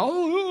shock and,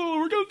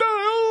 we're going to die.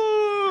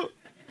 Oh.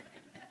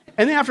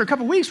 And then after a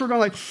couple of weeks, we're going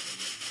like,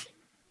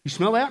 you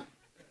smell that?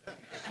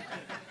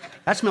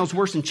 That smells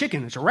worse than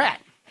chicken. It's a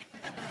rat.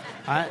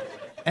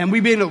 And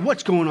we've been,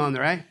 what's going on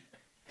there, right?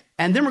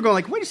 And then we're going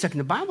like, wait a second.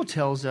 The Bible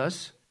tells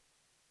us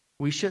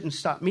we shouldn't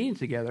stop meeting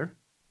together.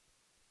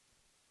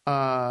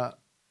 And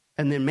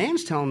then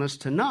man's telling us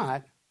to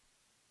not.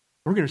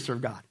 We're going to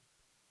serve God.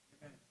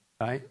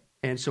 Right?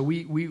 And so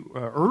we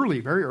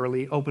very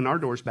early, opened our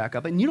doors back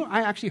up. And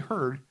I actually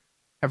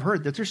have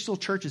heard that there's still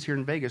churches here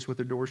in Vegas with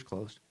their doors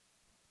closed.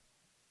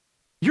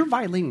 You're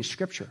violating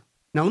Scripture.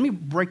 Now, let me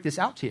break this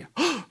out to you.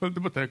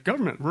 But the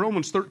government,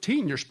 Romans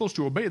 13, you're supposed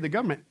to obey the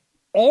government.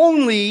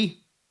 Only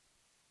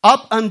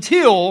up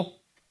until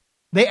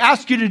they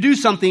ask you to do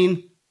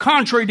something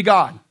contrary to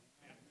God.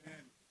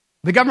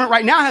 The government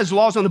right now has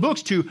laws on the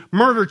books to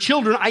murder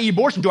children, i.e.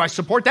 abortion. Do I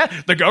support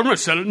that? The government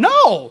said it.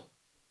 No.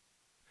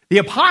 The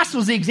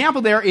apostles, the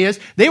example there is,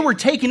 they were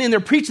taken in there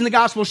preaching the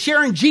gospel,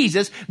 sharing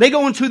Jesus. They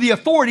go into the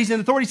authorities, and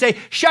the authorities say,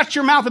 shut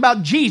your mouth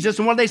about Jesus.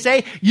 And what do they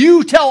say?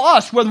 You tell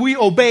us whether we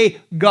obey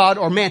God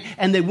or man.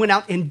 And they went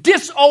out and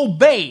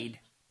disobeyed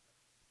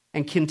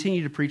and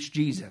continued to preach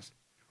Jesus.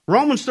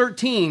 Romans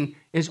 13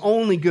 is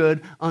only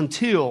good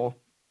until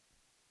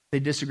they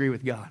disagree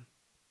with God.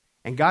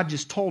 And God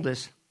just told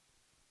us,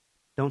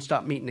 don't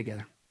stop meeting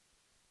together.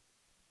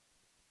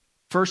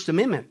 First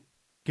Amendment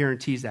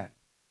guarantees that.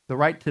 The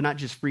right to not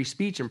just free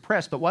speech and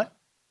press, but what?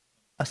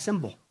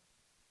 Assemble.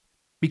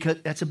 Because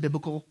that's a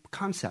biblical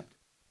concept.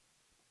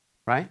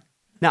 Right?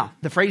 Now,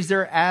 the phrase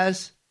there,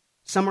 as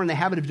some are in the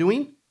habit of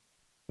doing,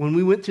 when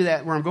we went through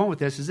that, where I'm going with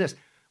this is this.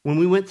 When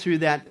we went through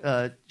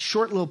that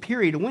short little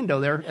period, a window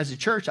there as a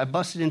church, I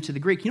busted into the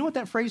Greek. You know what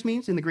that phrase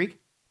means in the Greek?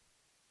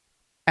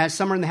 As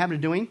some are in the habit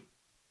of doing?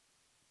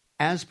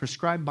 As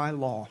prescribed by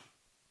law.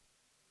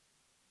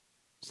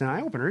 It's an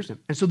eye-opener, isn't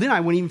it? And so then I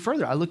went even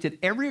further. I looked at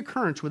every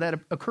occurrence where that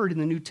occurred in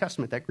the New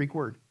Testament, that Greek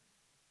word.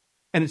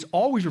 And it's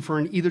always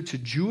referring either to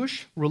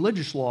Jewish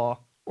religious law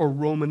or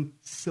Roman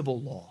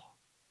civil law.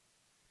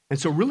 And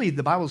so really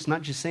the Bible is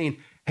not just saying,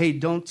 hey,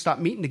 don't stop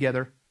meeting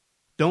together.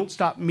 Don't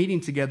stop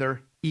meeting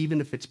together even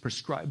if it's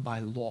prescribed by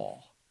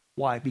law.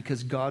 Why?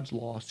 Because God's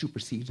law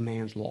supersedes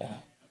man's law.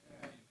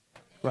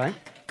 Right?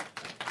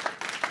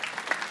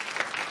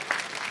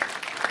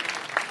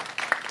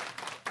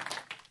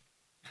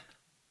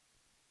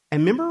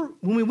 And remember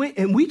when we went,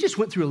 and we just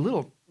went through a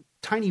little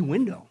tiny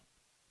window.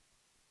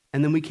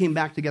 And then we came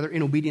back together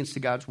in obedience to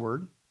God's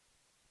word,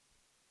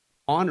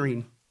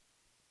 honoring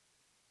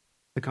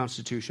the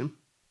Constitution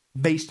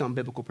based on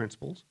biblical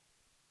principles.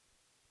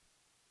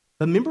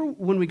 But remember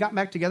when we got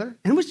back together?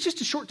 And it was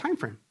just a short time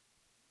frame.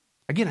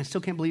 Again, I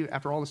still can't believe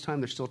after all this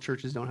time, there's still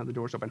churches that don't have the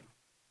doors open.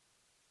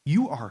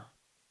 You are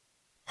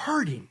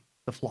hurting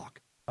the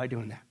flock by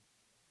doing that.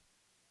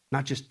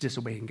 Not just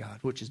disobeying God,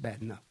 which is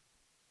bad enough.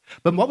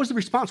 But what was the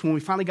response when we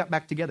finally got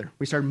back together?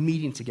 We started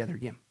meeting together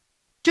again.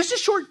 Just a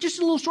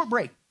little short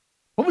break.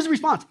 What was the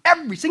response? I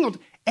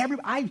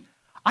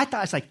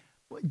thought it's like,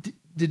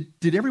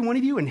 did every one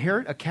of you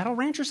inherit a cattle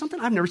ranch or something?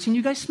 I've never seen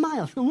you guys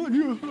smile.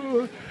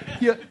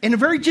 Yeah,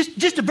 and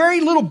just a very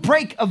little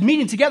break of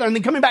meeting together and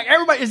then coming back,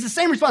 everybody is the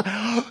same response.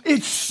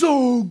 It's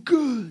so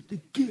good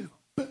to give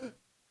back.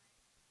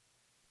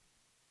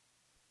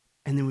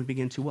 And then we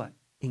begin to what?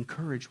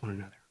 Encourage one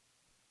another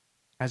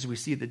as we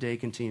see the day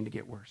continue to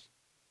get worse.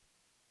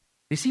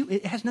 You see,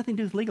 it has nothing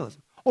to do with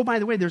legalism. Oh, by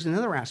the way, there's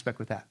another aspect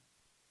with that.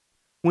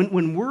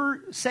 When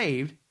we're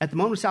saved, at the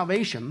moment of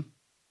salvation,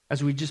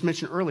 as we just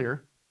mentioned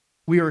earlier,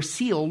 we are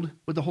sealed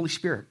with the Holy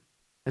Spirit.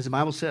 as the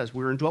Bible says.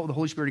 We're indwelt with the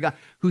Holy Spirit of God,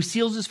 who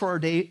seals us for our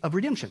day of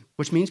redemption,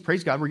 which means,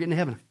 praise God, we're getting to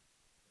heaven.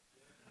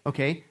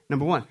 Okay,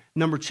 number one.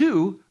 Number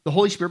two, the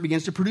Holy Spirit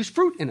begins to produce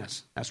fruit in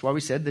us. That's why we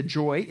said the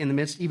joy in the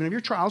midst even of your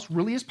trials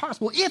really is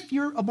possible. If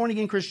you're a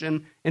born-again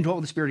Christian and dwelt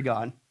with the Spirit of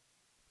God,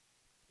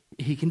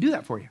 he can do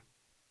that for you.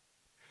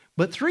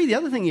 But three, the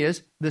other thing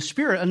is, the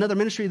Spirit, another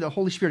ministry of the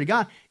Holy Spirit of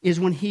God, is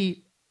when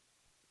he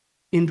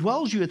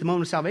indwells you at the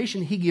moment of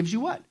salvation, he gives you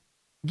what?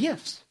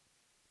 Gifts.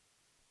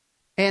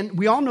 And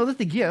we all know that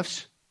the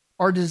gifts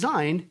are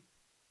designed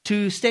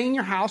to stay in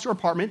your house or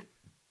apartment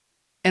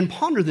and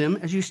ponder them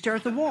as you stare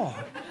at the wall.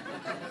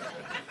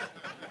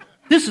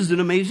 This is an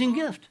amazing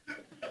gift.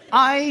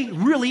 I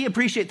really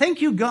appreciate it.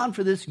 Thank you, God,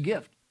 for this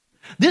gift.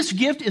 This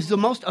gift is the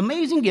most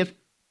amazing gift.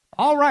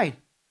 All right,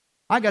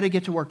 I got to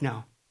get to work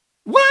now.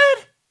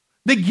 What?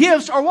 The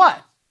gifts are what?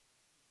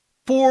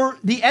 For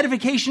the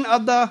edification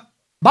of the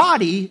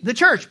body, the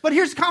church. But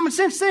here's the common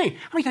sense thing.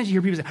 How many times do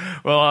you hear people say,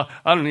 well,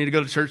 I don't need to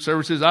go to church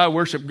services. I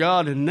worship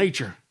God in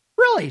nature.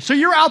 Really? So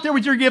you're out there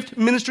with your gift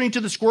ministering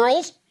to the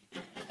squirrels?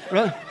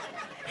 Really?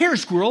 Here,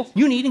 squirrel,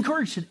 you need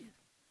encouragement.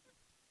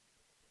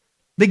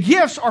 The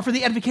gifts are for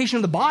the edification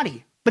of the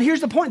body. But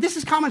here's the point. This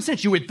is common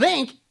sense. You would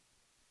think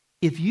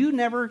if you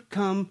never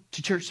come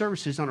to church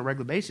services on a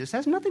regular basis, that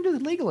has nothing to do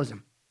with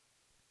legalism.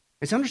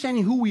 It's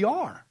understanding who we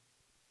are.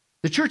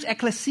 The church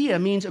ecclesia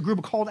means a group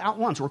of called out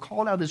ones. We're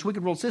called out of this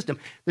wicked world system.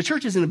 The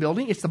church isn't a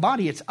building. It's the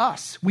body. It's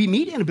us. We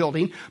meet in a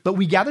building, but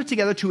we gather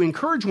together to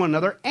encourage one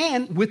another,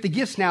 and with the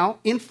gifts now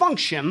in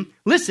function,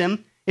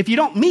 listen, if you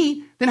don't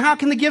meet, then how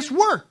can the gifts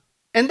work?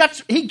 And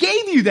he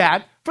gave you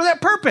that for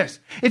that purpose.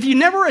 If you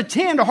never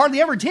attend or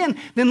hardly ever attend,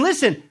 then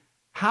listen,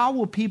 how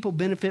will people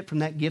benefit from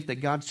that gift that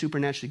God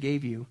supernaturally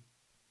gave you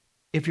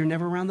if you're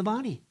never around the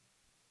body?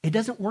 It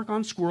doesn't work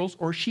on squirrels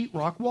or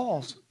sheetrock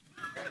walls.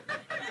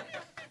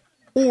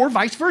 Or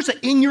vice versa,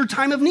 in your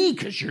time of need,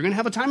 because you're going to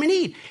have a time of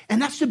need.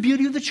 And that's the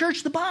beauty of the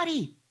church, the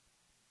body.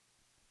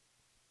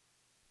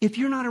 If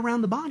you're not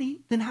around the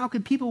body, then how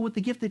could people with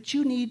the gift that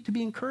you need to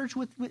be encouraged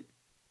with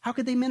how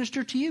could they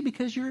minister to you?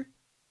 Because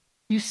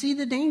you see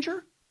the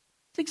danger?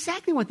 It's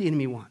exactly what the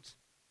enemy wants.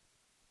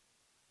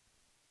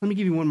 Let me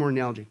give you one more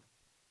analogy.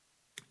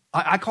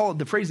 I call it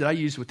the phrase that I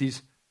use with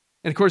these,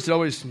 and of course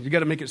you got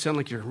to make it sound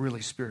like you're really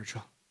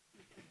spiritual.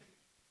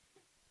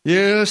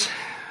 Yes,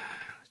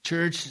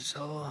 church is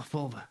so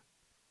full of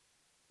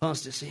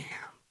apostasy,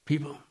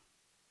 people,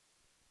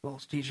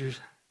 false teachers.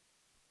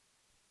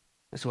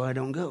 That's why I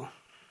don't go.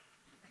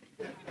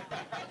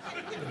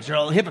 Because they're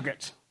all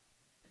hypocrites.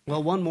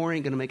 Well, one more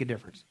ain't going to make a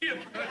difference.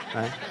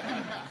 Right?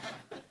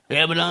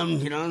 Yeah, but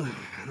I'm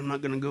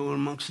not going to go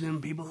amongst them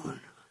people.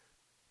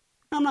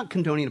 I'm not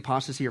condoning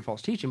apostasy or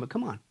false teaching, but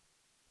come on.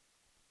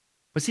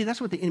 But see,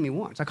 that's what the enemy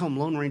wants. I call them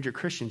Lone Ranger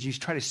Christians. You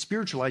try to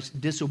spiritualize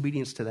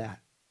disobedience to that.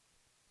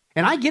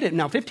 And I get it.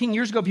 Now, 15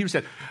 years ago, people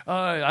said,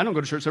 I don't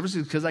go to church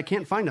services because I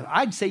can't find them.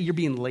 I'd say you're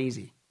being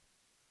lazy.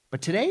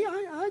 But today,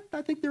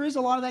 I think there is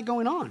a lot of that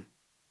going on.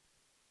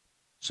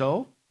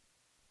 So,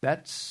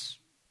 that's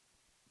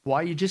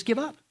why you just give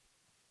up.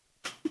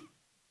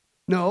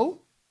 No,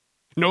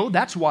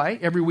 that's why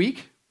every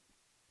week,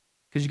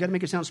 because you got to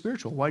make it sound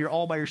spiritual, while you're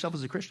all by yourself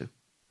as a Christian.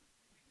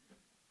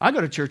 I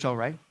go to church all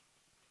right.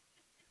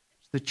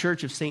 It's the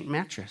Church of St.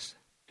 Mattress.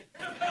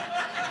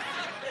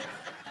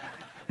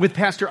 With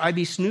Pastor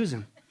I.B.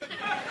 Snoozin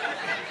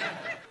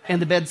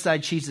and the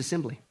Bedside Cheese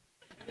Assembly.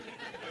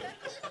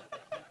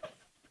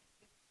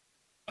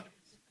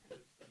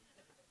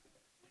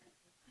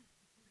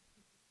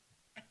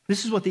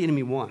 This is what the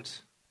enemy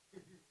wants.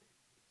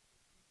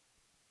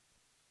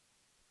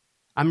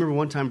 I remember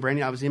one time,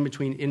 Brandon, I was in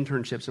between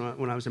internships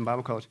when I was in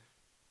Bible college.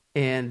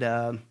 And,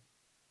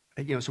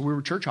 so we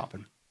were church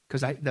hopping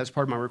because that's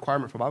part of my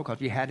requirement for Bible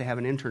college. You had to have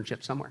an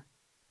internship somewhere.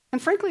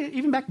 And frankly,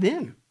 even back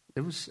then,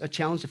 it was a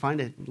challenge to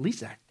find at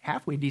least a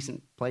halfway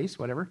decent place,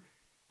 whatever.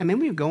 And then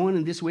we were going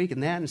and this week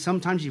and that. And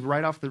sometimes you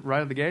right off the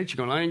gate,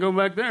 you're going, I ain't going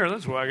back there.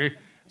 That's why.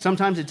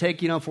 Sometimes it'd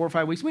take, 4 or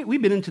 5 weeks.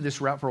 We've been into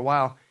this route for a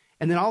while.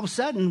 And then all of a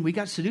sudden, we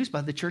got seduced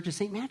by the Church of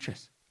St.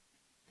 Mattress.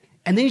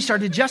 And then you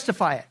started to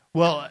justify it.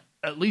 Well,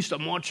 at least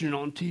I'm watching it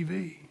on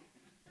TV.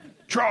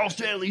 Charles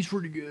Stanley's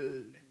pretty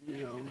good,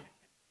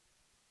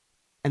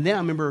 And then I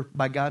remember,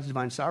 by God's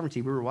divine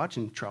sovereignty, we were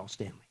watching Charles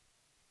Stanley.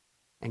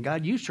 And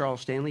God used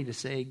Charles Stanley to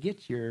say,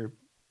 get your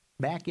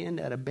back end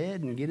out of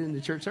bed and get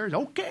into church service.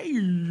 Okay.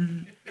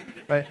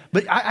 Right?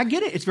 But I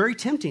get it. It's very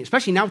tempting,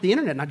 especially now with the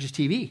internet, not just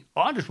TV.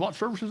 Oh, I just watch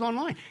services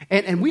online.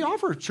 And we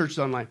offer churches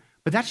online.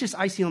 But that's just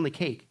icing on the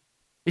cake.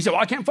 He said,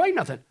 well, I can't find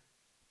nothing.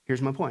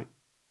 Here's my point.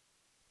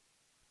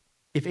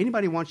 If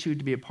anybody wants you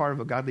to be a part of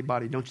a godly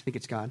body, don't you think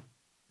it's God?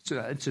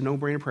 It's a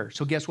no-brainer prayer.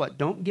 So guess what?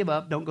 Don't give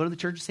up. Don't go to the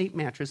Church of St.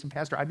 Mattress and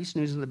Pastor I.B.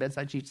 Snoozin and the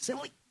Bedside Cheese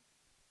Assembly.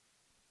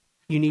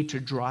 You need to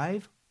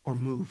drive or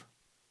move.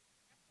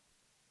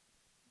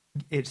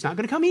 It's not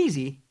going to come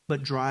easy,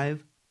 but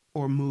drive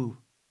or move.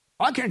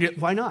 I can't do it.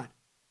 Why not?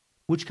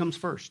 Which comes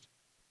first?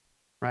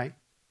 Right?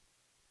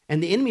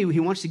 And the enemy, he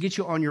wants to get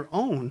you on your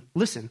own.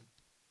 Listen,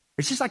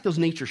 it's just like those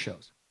nature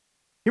shows.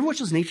 You ever watch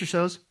those nature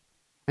shows?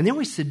 And they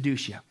always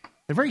seduce you.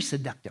 They're very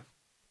seductive.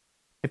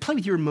 They play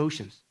with your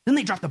emotions. Then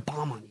they drop the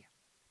bomb on you,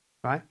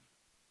 right?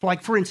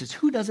 Like, for instance,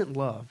 who doesn't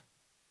love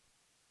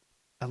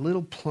a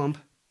little plump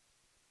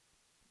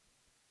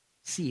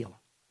seal,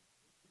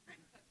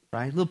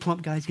 right? Little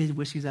plump guys,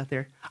 whiskeys out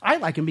there. I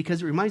like him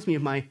because it reminds me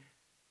of my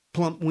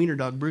plump wiener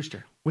dog,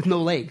 Brewster, with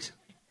no legs,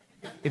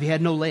 if he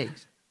had no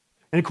legs.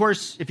 And, of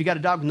course, if you got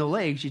a dog with no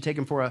legs, you take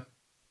him for a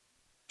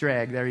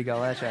drag. There you go.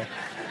 That's right.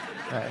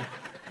 Right.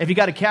 If you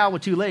got a cow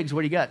with 2 legs,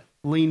 what do you got?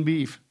 Lean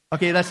beef.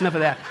 Okay, that's enough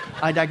of that.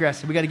 I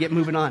digress. We got to get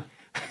moving on.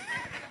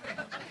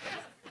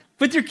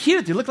 But they're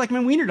cute. They look like my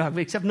wiener dog,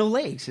 except no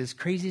legs, as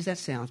crazy as that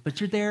sounds.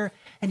 But you're there,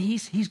 and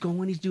he's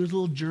doing his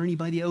little journey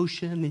by the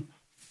ocean, and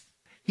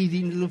he's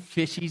eating little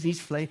fishies,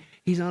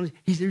 and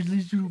there's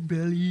his little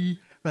belly,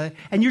 right?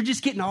 And you're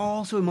just getting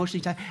all so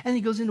emotionally tied. And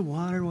he goes into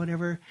water or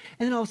whatever,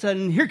 and then all of a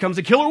sudden, here comes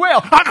a killer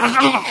whale.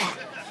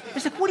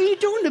 It's like, what are you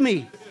doing to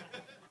me?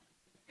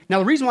 Now,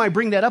 the reason why I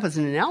bring that up as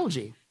an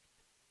analogy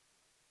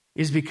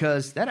is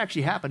because that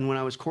actually happened when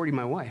I was courting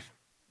my wife.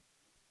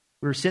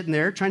 We were sitting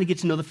there trying to get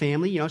to know the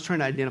family. I was trying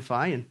to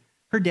identify. And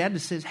her dad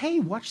just says, hey,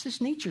 watch this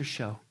nature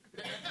show.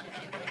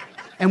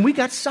 And we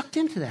got sucked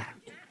into that.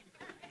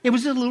 It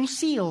was a little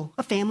seal,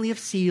 a family of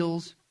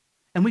seals.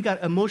 And we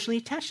got emotionally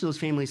attached to those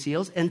family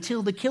seals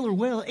until the killer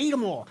whale ate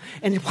them all.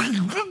 And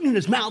in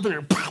his mouth.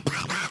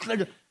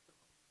 And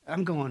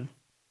I'm going,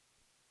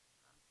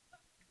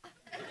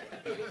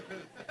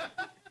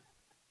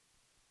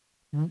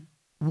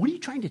 what are you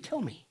trying to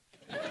tell me?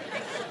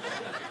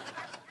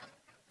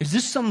 Is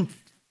this some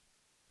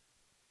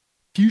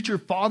future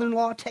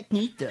father-in-law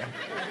technique to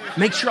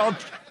make sure I'll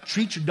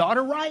treat your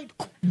daughter right?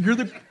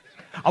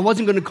 I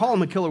wasn't going to call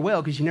him a killer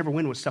whale because you never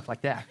win with stuff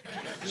like that.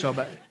 So,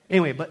 but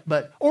anyway,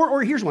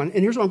 or here's one,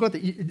 and here's what I'm going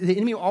with. The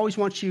enemy always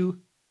wants you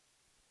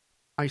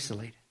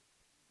isolated.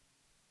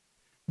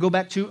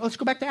 Let's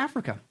go back to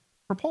Africa,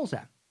 where Paul's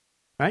at,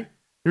 right?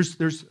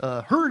 There's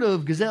a herd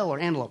of gazelle or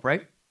antelope,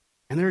 right?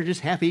 And they're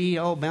just happy,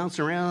 all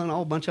bouncing around,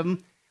 all a bunch of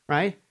them,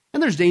 right?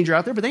 And there's danger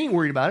out there, but they ain't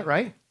worried about it,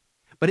 right?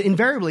 But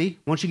invariably,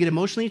 once you get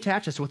emotionally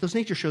attached, that's what those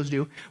nature shows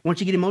do. Once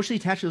you get emotionally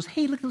attached to those,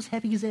 hey, look at those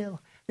happy gazelle.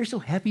 They're so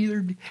happy.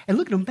 And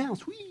look at them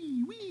bounce.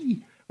 Wee,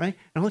 wee, right?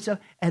 And all that stuff.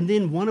 And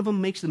then one of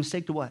them makes the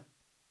mistake to what?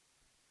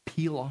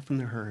 Peel off from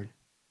the herd.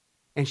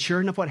 And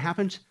sure enough, what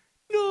happens?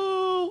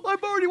 No,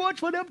 I've already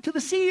watched what happened to the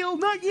seal,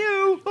 not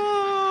you.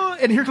 Oh.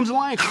 And here comes the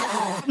lion.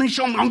 And they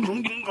show them.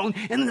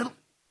 And then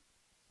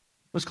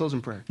let's close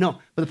in prayer. No,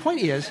 but the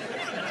point is,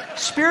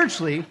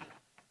 spiritually,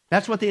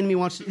 that's what the enemy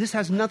wants. This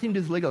has nothing to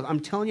do with legal. I'm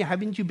telling you,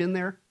 haven't you been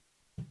there?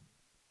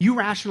 You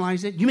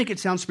rationalize it. You make it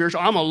sound spiritual.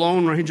 I'm a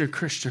Lone Ranger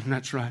Christian.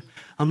 That's right.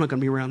 I'm not going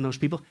to be around those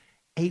people.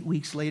 8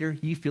 weeks later,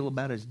 you feel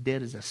about as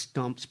dead as a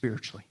stump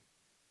spiritually.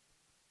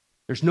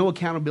 There's no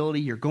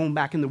accountability. You're going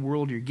back in the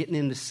world. You're getting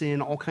into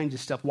sin, all kinds of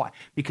stuff. Why?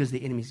 Because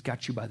the enemy's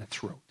got you by the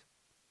throat.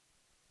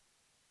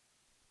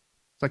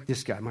 It's like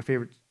this guy, my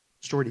favorite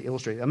story to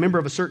illustrate. A member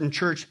of a certain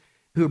church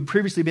who had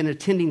previously been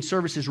attending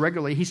services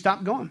regularly, he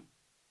stopped going.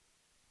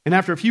 And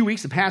after a few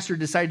weeks, the pastor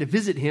decided to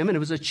visit him, and it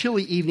was a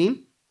chilly evening.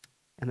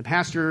 And the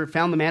pastor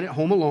found the man at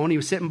home alone. He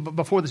was sitting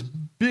before this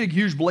big,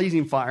 huge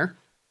blazing fire.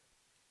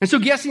 And so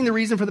guessing the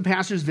reason for the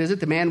pastor's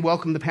visit, the man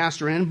welcomed the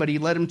pastor in, but he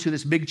led him to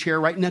this big chair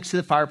right next to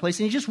the fireplace,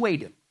 and he just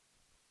waited.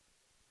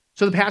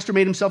 So the pastor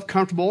made himself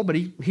comfortable, but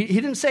he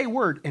didn't say a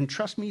word. And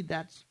trust me,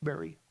 that's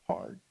very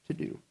hard to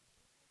do.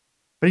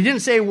 But he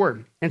didn't say a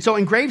word. And so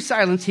in grave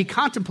silence, he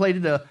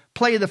contemplated the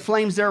play of the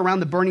flames there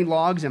around the burning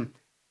logs. And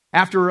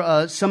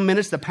after some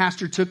minutes, the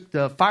pastor took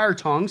the fire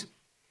tongs,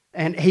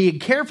 and he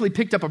carefully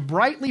picked up a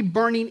brightly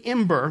burning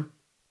ember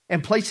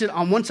and placed it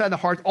on one side of the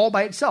hearth all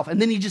by itself.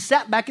 And then he just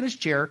sat back in his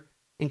chair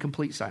in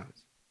complete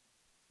silence.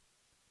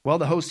 Well,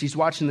 the host, he's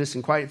watching this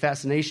in quiet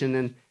fascination.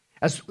 And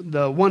as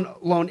the one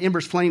lone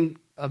ember's flame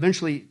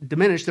eventually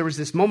diminished, there was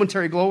this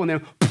momentary glow, and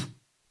then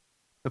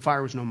the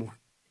fire was no more.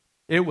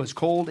 It was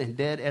cold and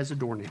dead as a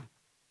doornail.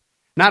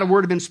 Not a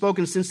word had been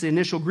spoken since the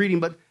initial greeting,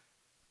 but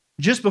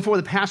just before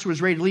the pastor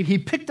was ready to leave, he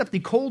picked up the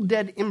cold,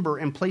 dead ember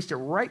and placed it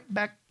right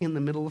back in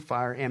the middle of the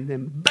fire, and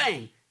then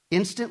bang!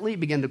 Instantly it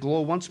began to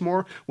glow once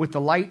more with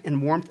the light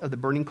and warmth of the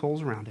burning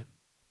coals around it.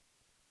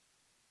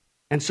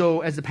 And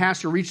so as the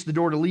pastor reached the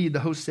door to leave, the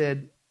host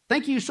said,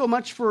 "Thank you so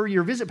much for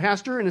your visit,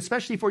 Pastor, and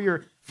especially for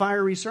your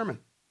fiery sermon.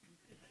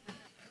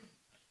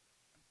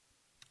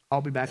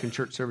 I'll be back in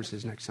church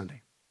services next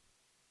Sunday."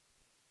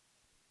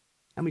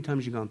 How many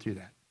times have you gone through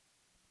that?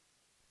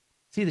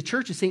 See, the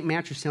Church of St.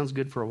 Matthew sounds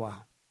good for a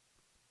while.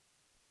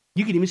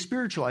 You can even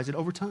spiritualize it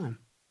over time.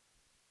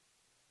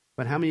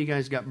 But how many of you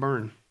guys got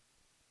burned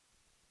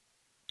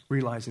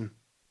realizing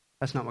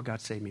that's not what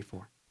God saved me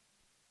for?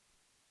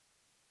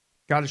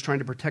 God is trying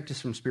to protect us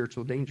from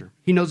spiritual danger.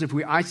 He knows if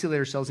we isolate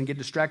ourselves and get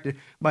distracted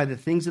by the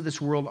things of this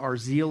world, our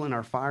zeal and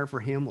our fire for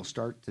Him will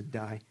start to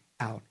die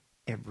out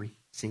every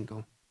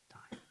single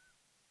time.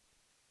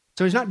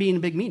 So He's not being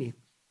a big meanie.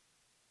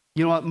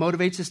 You know what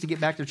motivates us to get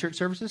back to church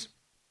services?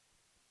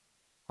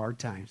 Hard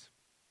times.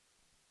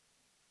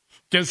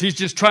 Because He's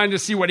just trying to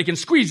see what He can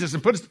squeeze us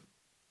and put us.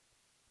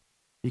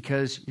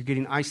 Because you're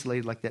getting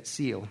isolated like that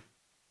seal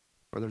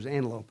or there's an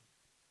antelope,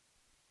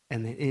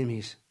 and the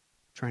enemy's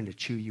trying to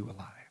chew you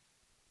alive.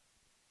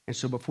 And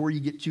so before you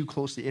get too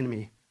close to the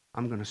enemy,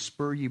 I'm going to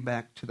spur you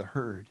back to the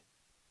herd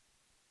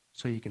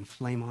so you can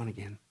flame on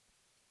again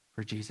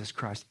for Jesus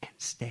Christ and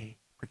stay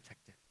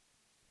protected,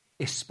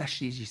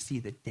 especially as you see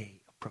the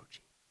day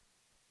approaching.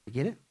 You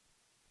get it?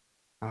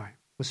 All right,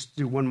 let's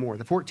do one more.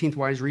 The 14th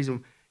wise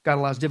reason God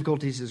allows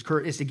difficulties to occur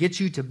is to get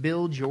you to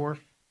build your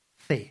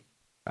faith,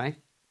 right?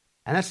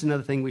 And that's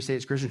another thing we say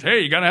as Christians.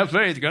 Hey, you got to have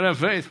faith. You got to have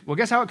faith. Well,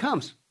 guess how it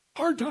comes?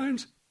 Hard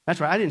times. That's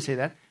right. I didn't say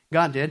that.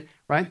 God did,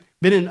 right?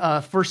 Been in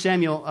 1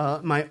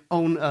 Samuel, my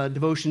own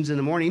devotions in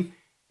the morning,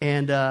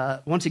 and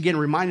once again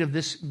reminded of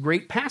this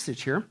great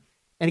passage here.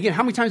 And again,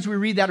 how many times do we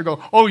read that or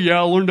go, oh yeah,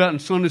 I learned that in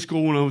Sunday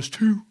school when I was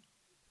 2?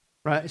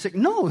 Right? It's like,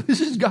 no,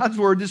 this is God's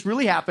word. This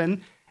really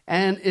happened,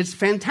 and it's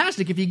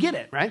fantastic if you get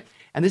it, right?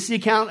 And this is the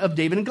account of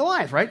David and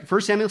Goliath, right?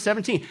 1 Samuel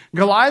 17.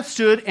 Goliath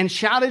stood and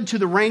shouted to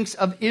the ranks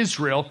of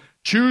Israel,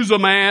 choose a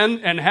man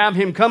and have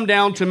him come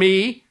down to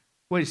me.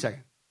 Wait a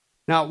second.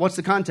 Now, what's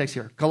the context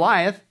here?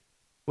 Goliath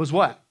was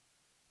what?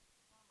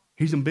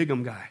 He's a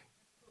bigum guy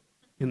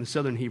in the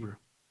Southern Hebrew.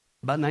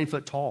 About 9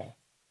 foot tall.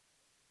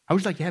 How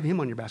would you like to have him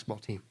on your basketball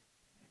team?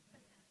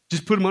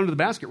 Just put him under the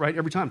basket, right,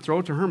 every time. Throw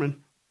it to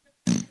Herman.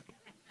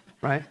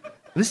 Right?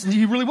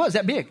 He really was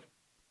that big.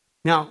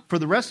 Now, for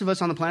the rest of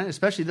us on the planet,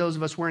 especially those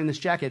of us wearing this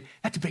jacket,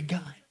 that's a big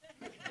guy.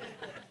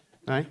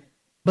 Right?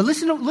 But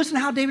listen to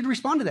how David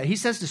responded to that. He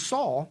says to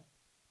Saul,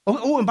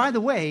 oh, and by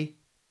the way,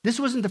 this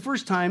wasn't the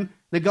first time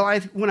that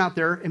Goliath went out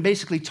there and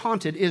basically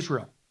taunted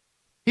Israel.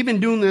 He'd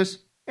been doing this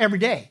every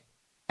day.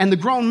 And the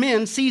grown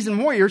men,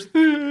 seasoned warriors,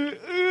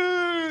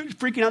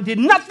 freaking out, did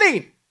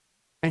nothing.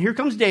 And here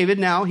comes David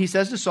now. He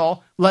says to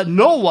Saul, let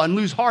no one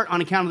lose heart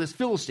on account of this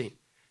Philistine.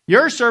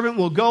 Your servant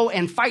will go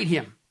and fight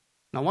him.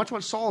 Now watch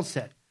what Saul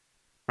said.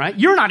 Right?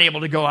 You're not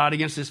able to go out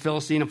against this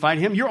Philistine and fight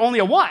him. You're only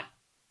a what?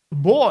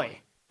 Boy.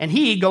 And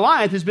he,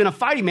 Goliath, has been a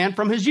fighting man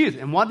from his youth.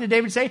 And what did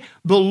David say?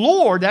 The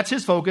Lord, that's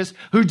his focus,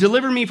 who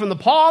delivered me from the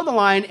paw of the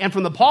lion and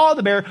from the paw of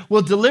the bear,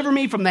 will deliver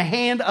me from the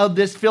hand of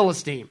this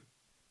Philistine.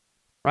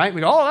 Right?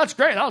 We go, oh, that's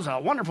great. That was a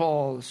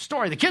wonderful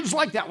story. The kids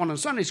like that one in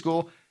Sunday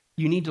school.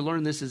 You need to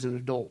learn this as an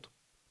adult.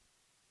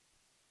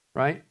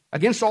 Right?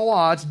 Against all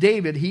odds,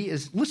 David,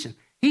 he's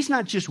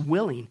not just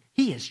willing.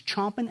 He is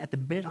chomping at the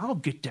bit. I'll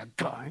get that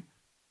guy.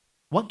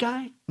 What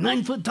guy?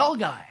 9 foot tall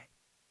guy.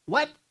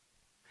 What?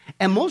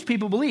 And most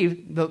people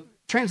believe, the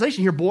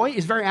translation here, boy,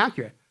 is very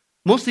accurate.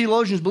 Most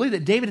theologians believe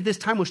that David at this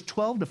time was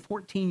 12 to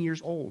 14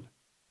 years old.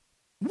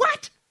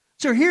 What?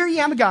 So here you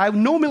have a guy with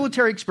no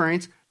military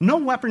experience, no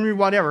weaponry,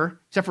 whatever,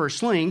 except for a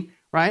sling,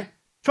 right?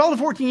 12 to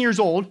 14 years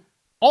old.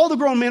 All the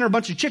grown men are a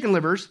bunch of chicken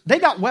livers. They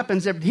got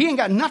weapons. He ain't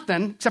got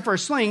nothing except for a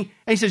sling.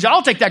 And he says,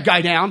 I'll take that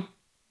guy down.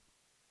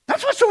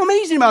 That's what's so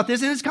amazing about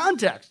this in its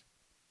context,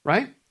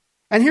 right?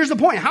 And here's the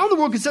point. How in the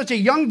world could such a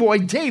young boy,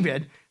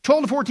 David,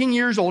 12 to 14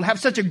 years old, have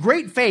such a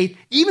great faith,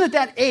 even at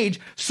that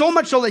age, so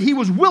much so that he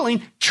was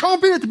willing,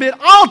 chomping at the bit,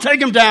 I'll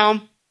take him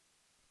down.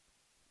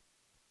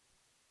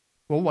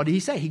 Well, what did he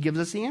say? He gives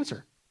us the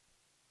answer.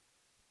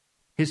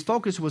 His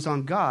focus was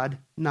on God,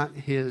 not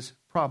his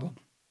problem.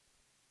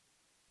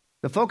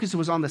 The focus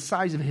was on the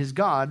size of his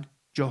God,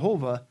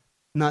 Jehovah,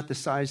 not the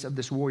size of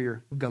this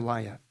warrior,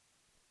 Goliath.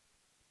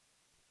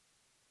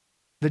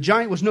 The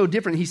giant was no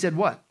different, he said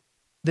what?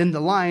 Than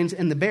the lions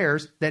and the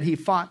bears that he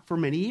fought for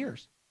many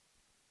years.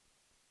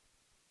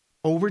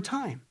 Over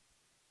time.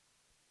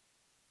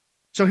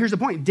 So here's the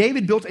point.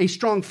 David built a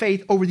strong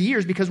faith over the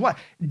years because what?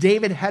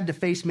 David had to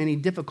face many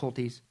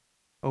difficulties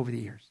over the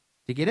years.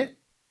 Do you get it?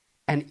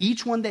 And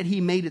each one that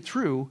he made it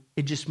through,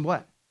 it just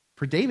what?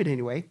 For David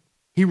anyway,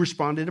 he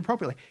responded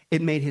appropriately.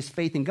 It made his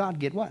faith in God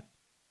get what?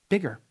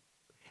 Bigger.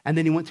 And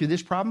then he went through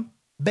this problem,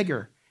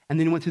 bigger. And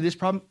then he went through this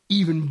problem,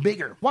 even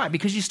bigger. Why?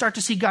 Because you start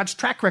to see God's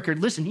track record.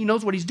 Listen, he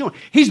knows what he's doing.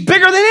 He's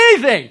bigger than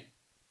anything.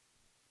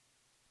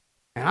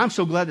 And I'm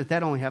so glad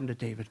that only happened to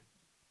David.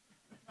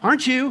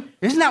 Aren't you?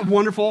 Isn't that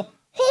wonderful?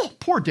 Oh,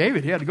 poor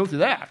David, he had to go through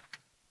that.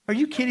 Are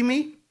you kidding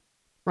me?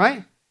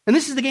 Right? And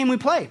this is the game we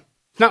play.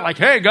 It's not like,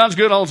 hey, God's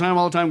good all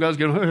the time, God's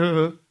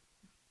good.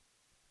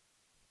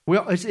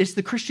 Well, it's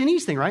the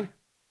Christianese thing, right?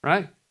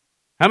 Right?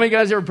 How many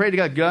guys ever prayed to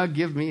God, God,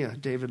 give me a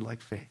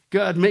David-like faith.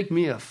 God, make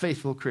me a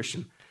faithful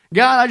Christian.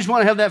 God, I just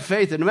want to have that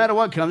faith that no matter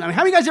what comes. I mean,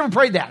 how many guys ever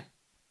prayed that?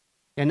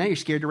 And now you're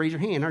scared to raise your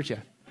hand, aren't you?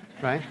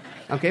 Right?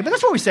 Okay, but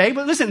that's what we say.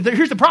 But listen,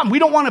 here's the problem. We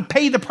don't want to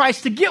pay the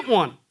price to get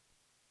one.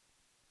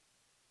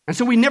 And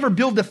so we never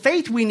build the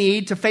faith we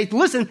need to faith.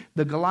 Listen,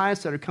 the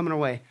Goliaths that are coming our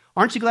way.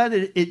 Aren't you glad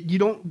that you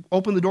don't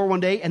open the door one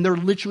day and there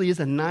literally is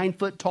a 9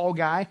 foot tall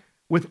guy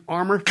with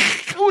armor?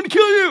 I want to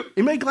kill you.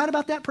 Anybody glad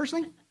about that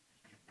personally?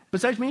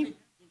 Besides me?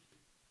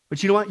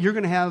 But you know what? You're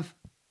going to have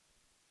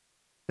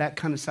that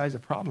kind of size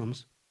of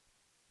problems.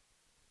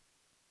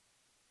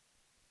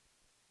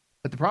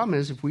 But the problem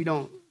is if we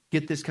don't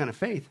get this kind of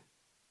faith,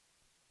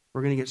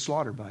 we're going to get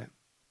slaughtered by it.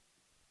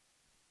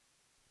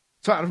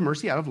 So out of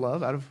mercy, out of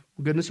love, out of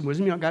goodness and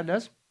wisdom, you know what God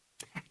does?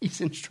 He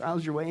sends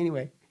trials your way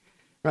anyway,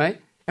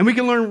 right? And we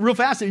can learn real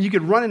fast that you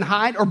could run and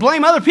hide or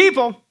blame other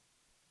people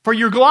for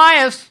your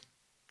Goliaths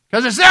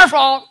because it's their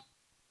fault.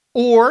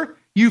 Or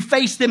you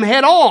face them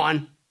head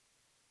on,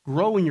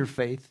 grow in your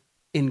faith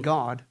in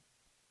God,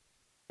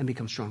 and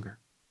become stronger.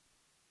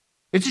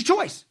 It's a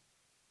choice.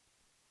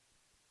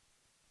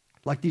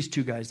 Like these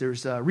two guys.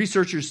 There's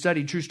researchers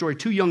studied, true story,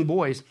 two young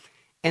boys,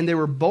 and they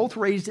were both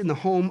raised in the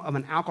home of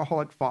an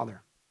alcoholic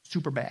father.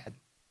 Super bad.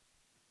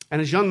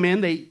 And as young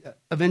men, they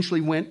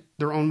eventually went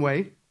their own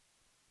way.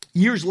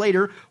 Years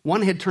later,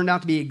 one had turned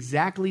out to be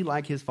exactly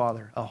like his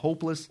father, a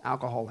hopeless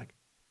alcoholic.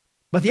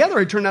 But the other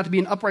had turned out to be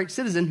an upright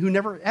citizen who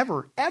never,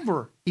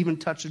 ever even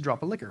touched a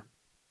drop of liquor.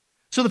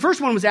 So the first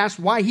one was asked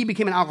why he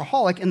became an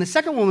alcoholic, and the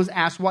second one was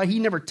asked why he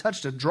never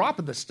touched a drop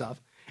of this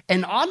stuff.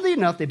 And oddly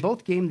enough, they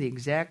both gave the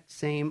exact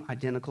same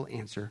identical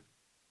answer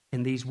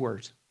in these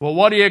words. Well,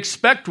 what do you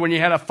expect when you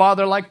had a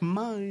father like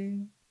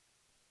mine?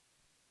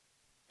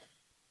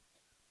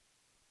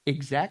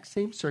 Exact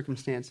same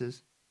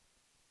circumstances,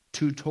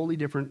 two totally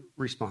different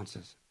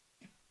responses.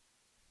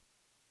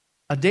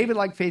 A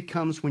David-like faith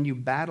comes when you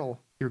battle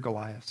your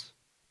Goliaths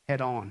head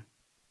on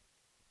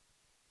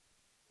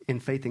in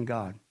faith in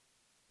God,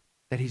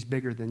 that he's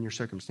bigger than your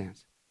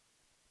circumstance,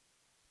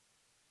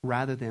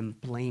 rather than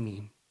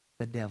blaming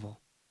the devil,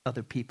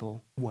 other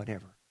people,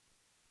 whatever.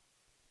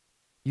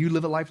 You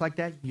live a life like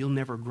that, you'll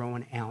never grow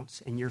an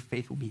ounce, and your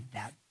faith will be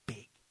that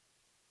big.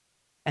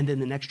 And then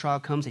the next trial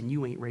comes, and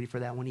you ain't ready for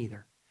that one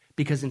either.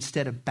 Because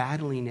instead of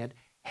battling it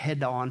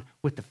head on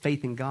with the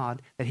faith in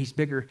God that he's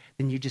bigger,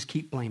 then you just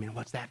keep blaming.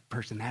 What's that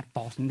person, that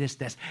false, and this.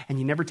 And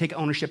you never take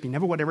ownership, you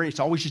never whatever. It's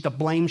always just a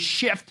blame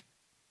shift,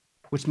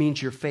 which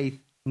means your faith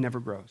never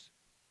grows.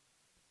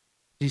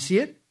 Do you see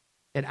it?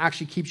 It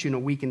actually keeps you in a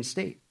weakened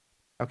state.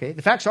 Okay?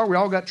 The facts are we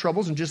all got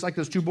troubles, and just like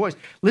those two boys.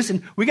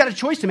 Listen, we got a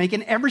choice to make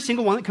in every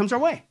single one that comes our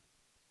way.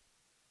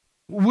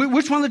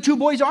 Which one of the two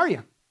boys are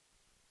you?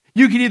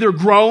 You could either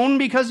groan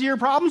because of your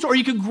problems, or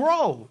you could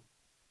grow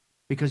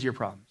because of your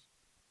problems.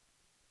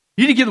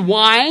 You could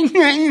whine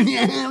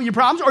your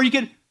problems, or you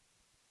could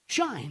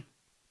shine.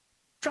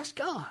 Trust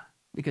God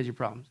because of your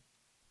problems.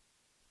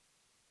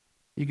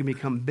 You can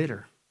become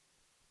bitter.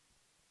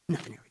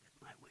 Nothing ever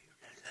gets my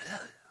way.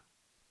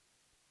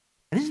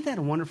 And isn't that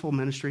a wonderful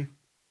ministry?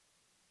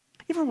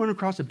 You ever run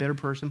across a bitter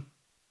person?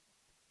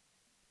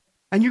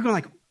 And you're going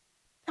like,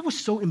 that was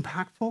so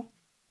impactful.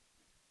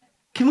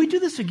 Can we do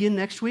this again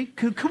next week?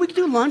 Could we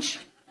do lunch?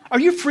 Are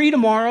you free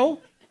tomorrow?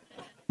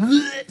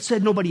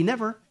 Said nobody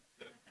never.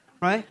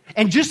 Right?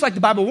 And just like the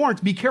Bible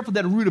warns, be careful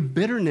that a root of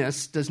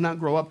bitterness does not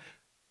grow up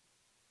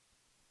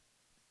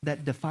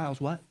that defiles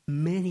what?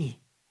 Many.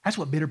 That's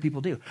what bitter people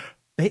do.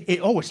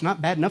 It's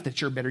not bad enough that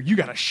you're bitter. You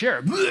got to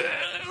share.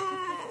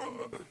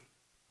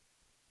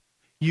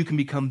 You can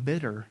become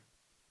bitter,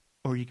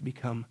 or you can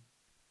become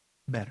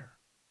better.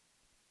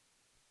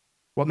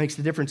 What makes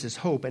the difference is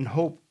hope, and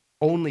hope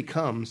only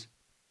comes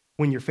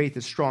when your faith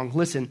is strong.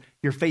 Listen,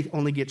 your faith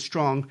only gets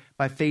strong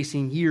by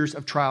facing years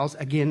of trials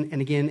again and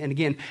again and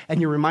again.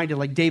 And you're reminded,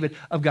 like David,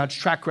 of God's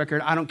track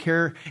record. I don't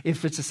care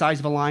if it's the size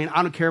of a lion.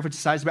 I don't care if it's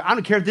the size of I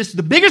don't care if this is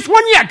the biggest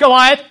one yet,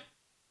 Goliath.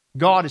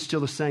 God is still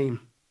the same.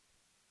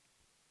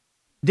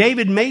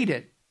 David made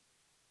it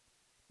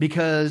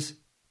because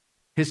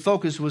his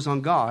focus was on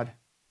God,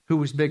 who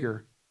was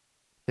bigger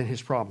than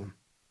his problem.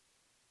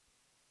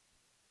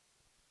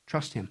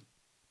 Trust him.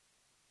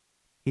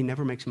 He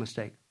never makes a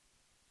mistake.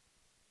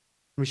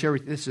 Let me share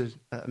with you, this is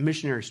a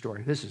missionary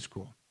story. This is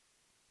cool.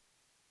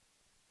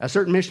 A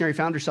certain missionary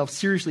found herself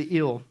seriously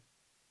ill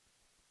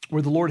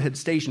where the Lord had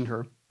stationed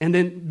her. And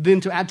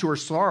then to add to her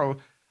sorrow,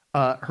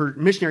 her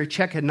missionary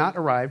check had not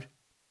arrived.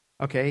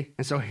 Okay,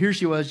 and so here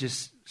she was,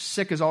 just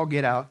sick as all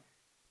get out,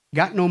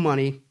 got no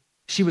money.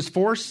 She was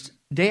forced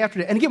day after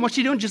day. And again, what's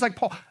she doing? Just like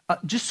Paul,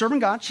 just serving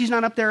God. She's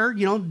not up there,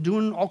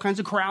 doing all kinds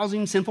of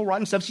carousing, sinful,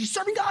 rotten stuff. She's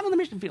serving God on the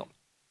mission field.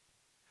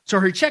 So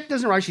her check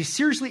doesn't arrive. She's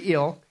seriously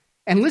ill.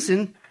 And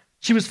listen,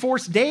 she was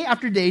forced day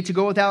after day to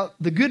go without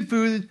the good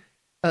food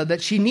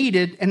that she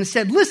needed. And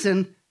instead,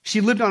 listen,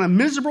 she lived on a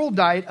miserable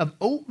diet of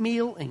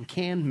oatmeal and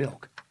canned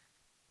milk.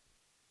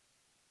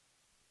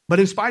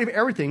 But in spite of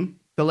everything,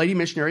 the lady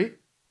missionary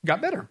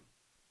got better.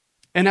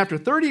 And after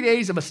 30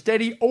 days of a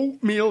steady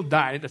oatmeal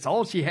diet, that's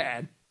all she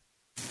had,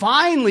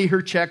 finally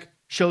her check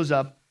shows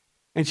up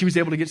and she was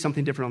able to get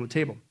something different on the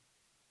table.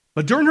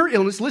 But during her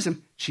illness,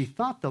 listen, she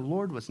thought the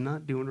Lord was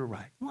not doing her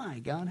right. Why,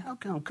 God? How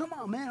come? Come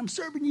on, man, I'm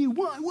serving you.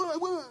 Why?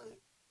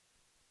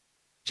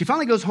 She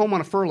finally goes home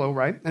on a furlough,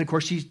 right? And of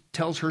course, she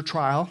tells her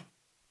trial.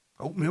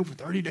 Oatmeal for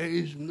 30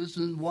 days, and this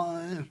is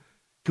why.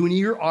 To an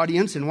eager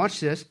audience, and watch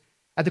this.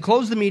 At the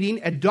close of the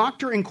meeting, a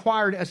doctor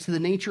inquired as to the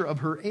nature of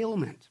her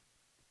ailment.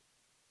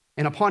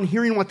 And upon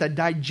hearing what the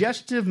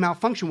digestive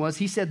malfunction was,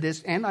 he said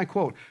this, and I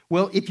quote,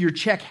 "Well, if your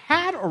check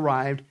had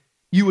arrived,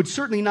 you would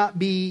certainly not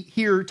be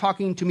here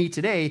talking to me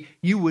today.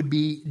 You would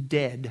be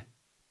dead."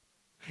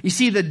 You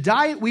see, the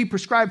diet we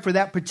prescribe for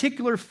that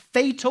particular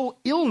fatal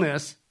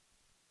illness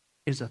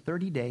is a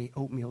 30-day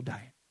oatmeal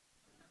diet.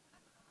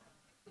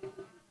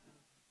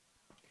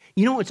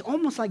 It's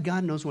almost like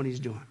God knows what he's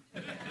doing.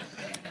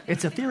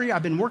 It's a theory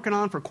I've been working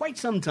on for quite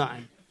some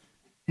time.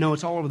 No,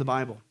 it's all over the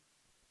Bible.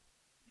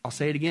 I'll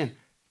say it again.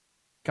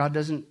 God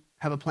doesn't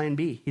have a plan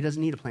B. He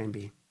doesn't need a plan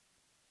B.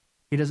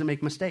 He doesn't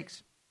make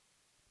mistakes.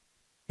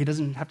 He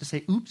doesn't have to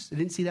say, oops, I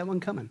didn't see that one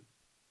coming.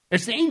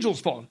 It's the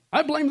angels' fault.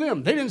 I blame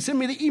them. They didn't send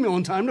me the email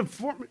in time to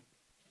form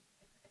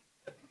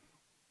it.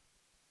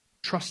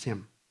 Trust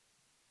him.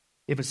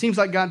 If it seems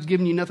like God's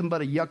giving you nothing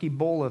but a yucky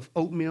bowl of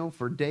oatmeal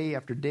for day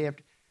after day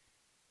after,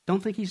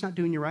 don't think he's not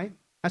doing you right.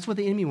 That's what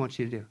the enemy wants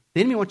you to do.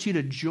 The enemy wants you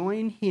to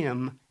join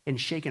him in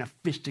shaking a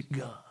fist at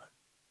God.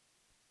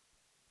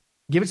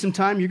 Give it some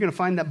time. You're going to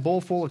find that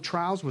bowl full of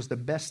trials was the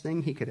best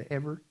thing he could have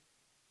ever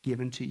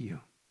given to you.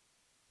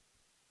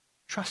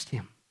 Trust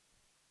him.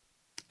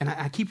 And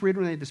I keep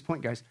reiterating this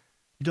point, guys.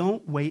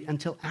 Don't wait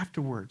until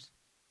afterwards.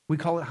 We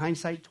call it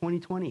hindsight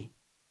 2020.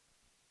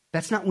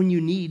 That's not when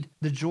you need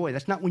the joy.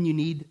 That's not when you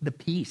need the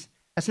peace.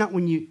 That's not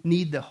when you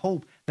need the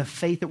hope, the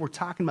faith that we're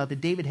talking about that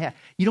David had.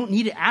 You don't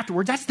need it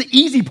afterwards. That's the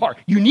easy part.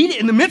 You need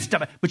it in the midst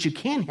of it, but you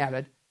can have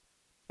it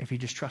if you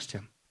just trust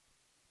him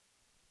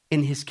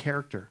in his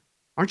character.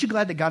 Aren't you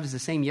glad that God is the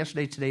same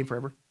yesterday, today, and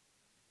forever?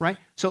 Right?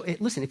 So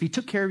listen, if he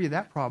took care of you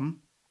that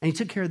problem, and he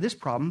took care of this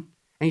problem,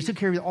 and he took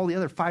care of all the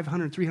other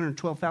 500,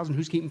 312,000,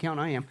 who's keeping count,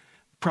 I am,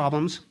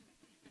 problems,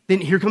 then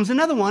here comes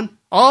another one.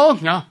 Oh,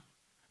 no,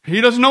 he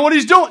doesn't know what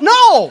he's doing.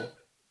 No!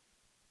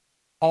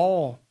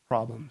 All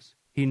problems,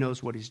 he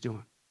knows what he's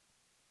doing.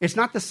 It's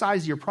not the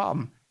size of your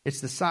problem.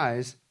 It's the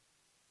size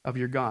of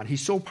your God.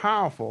 He's so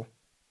powerful.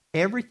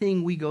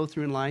 Everything we go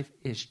through in life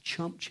is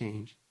chump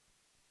change.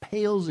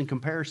 Pales in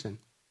comparison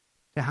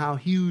to how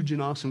huge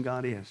and awesome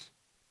God is.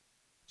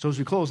 So as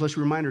we close, let's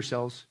remind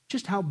ourselves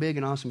just how big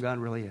and awesome God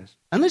really is.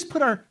 And let's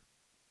put our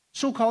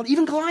so-called,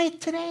 even Goliath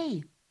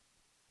today,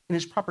 in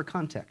its proper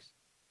context.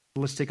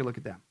 Let's take a look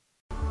at that.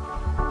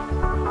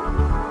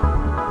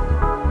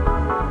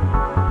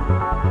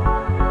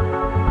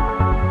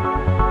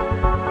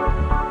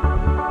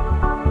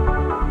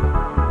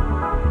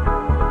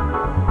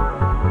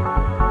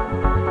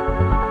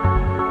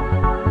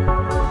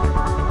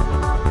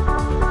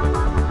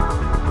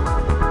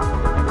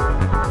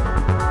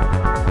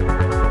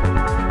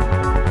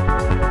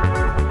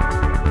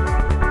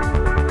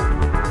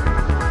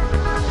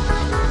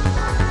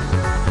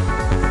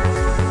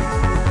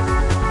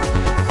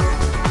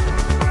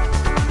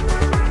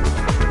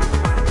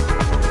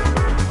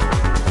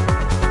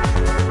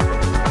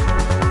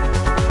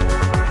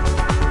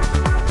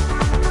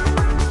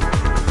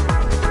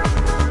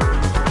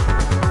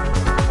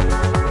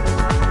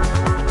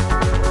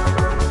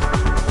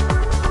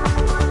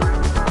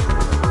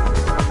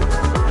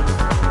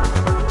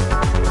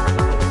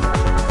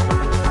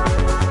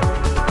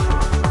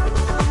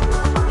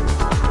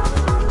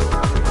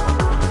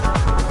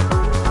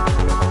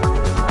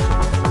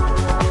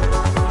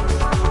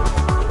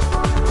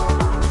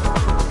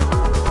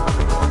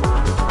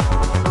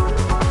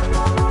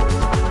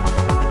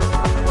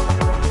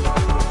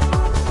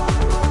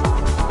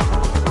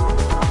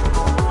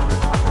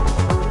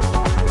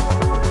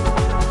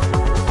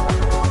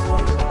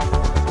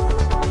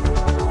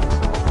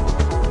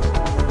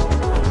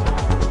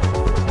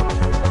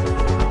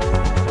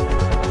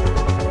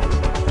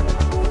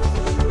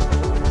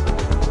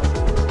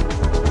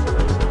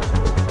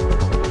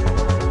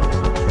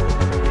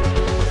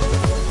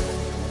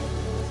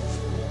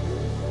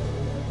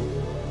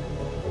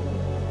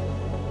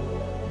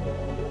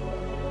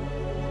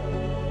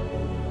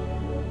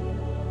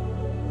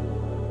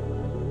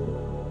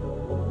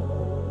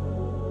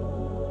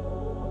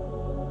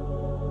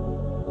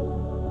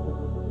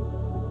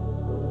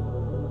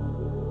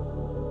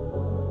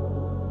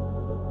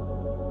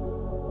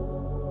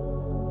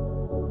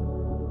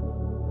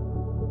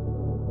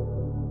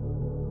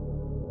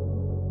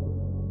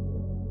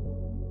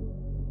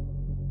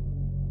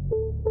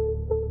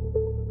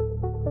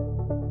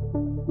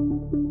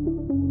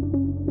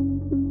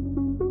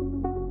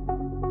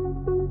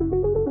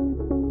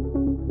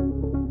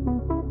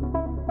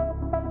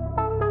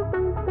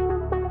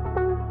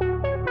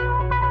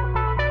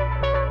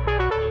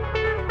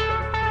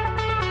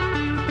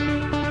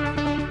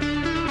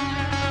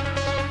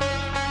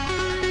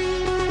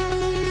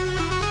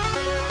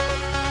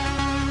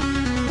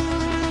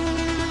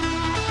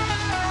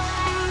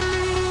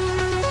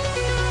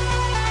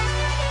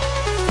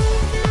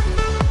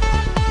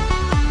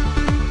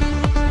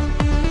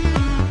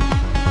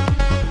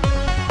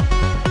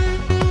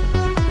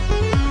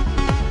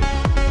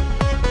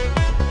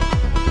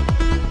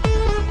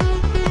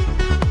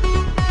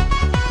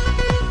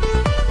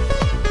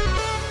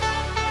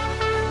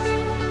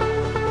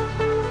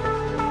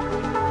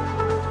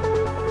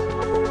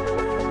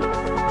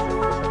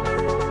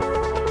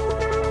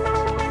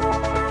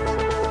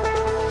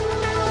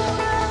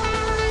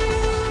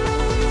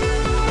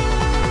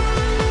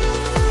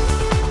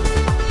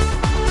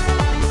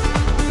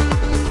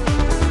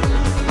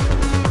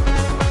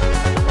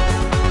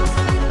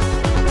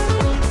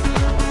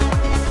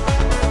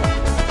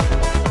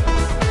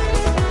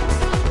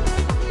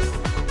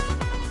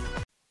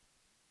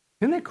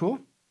 Isn't that cool?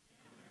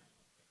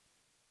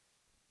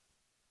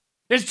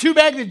 It's too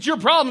bad that your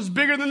problem's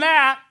bigger than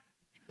that.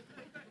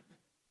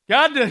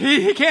 God,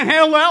 he can't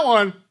handle that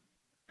one.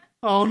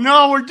 Oh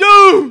no, we're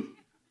doomed.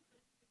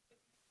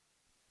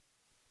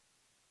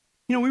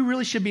 You know, we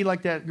really should be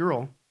like that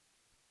girl.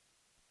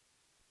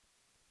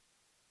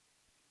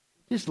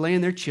 Just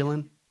laying there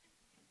chilling,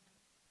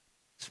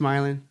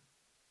 smiling,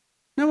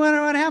 no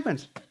matter what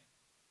happens.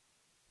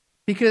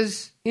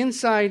 Because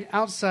inside,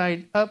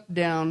 outside, up,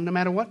 down, no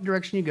matter what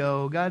direction you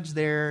go, God's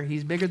there.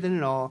 He's bigger than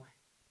it all,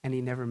 and He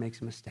never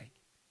makes a mistake.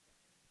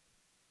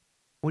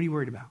 What are you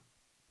worried about?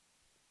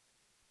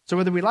 So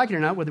whether we like it or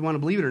not, whether we want to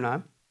believe it or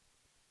not,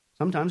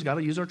 sometimes God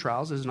will use our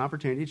trials as an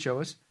opportunity to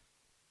show us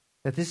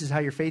that this is how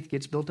your faith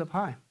gets built up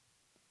high,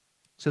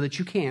 so that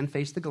you can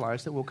face the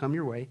Goliaths that will come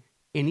your way,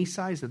 any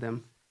size of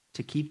them,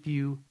 to keep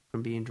you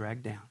from being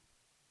dragged down.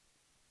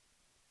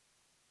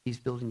 He's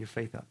building your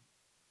faith up.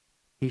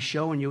 He's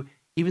showing you,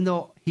 even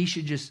though He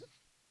should just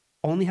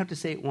only have to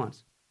say it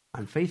once,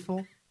 I'm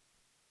faithful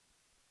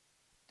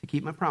to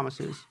keep my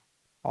promises.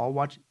 I'll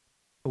watch.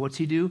 But what's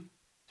He do?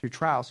 Through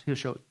trials, He'll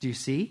show, do you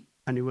see?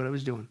 I knew what I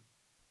was doing.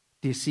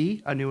 Do you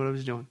see? I knew what I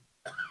was doing.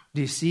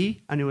 Do you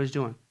see? I knew what I was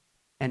doing.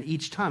 And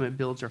each time it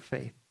builds our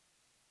faith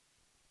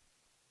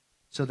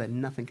so that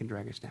nothing can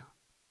drag us down.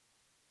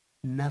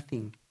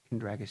 Nothing can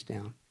drag us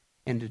down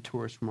and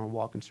deter us from our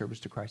walk and service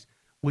to Christ.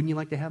 Wouldn't you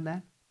like to have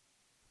that?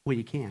 Well,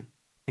 you can.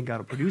 And God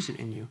will produce it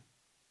in you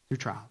through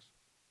trials.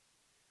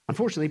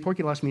 Unfortunately,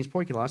 porculos means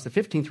porculos. The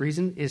 15th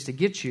reason is to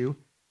get you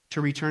to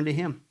return to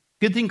Him.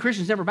 Good thing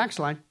Christians never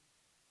backslide.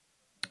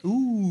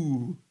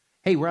 Ooh.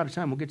 Hey, we're out of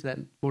time. We'll get to that,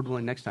 Lord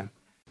willing, next time.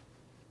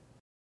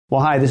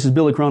 Well, hi, this is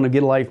Billy Crone of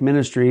Get a Life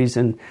Ministries,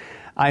 and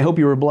I hope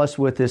you were blessed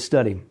with this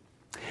study.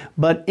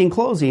 But in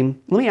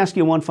closing, let me ask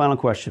you one final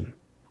question.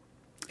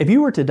 If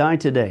you were to die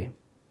today,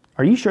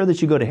 are you sure that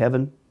you go to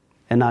heaven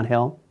and not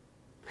hell?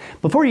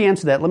 Before you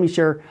answer that, let me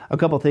share a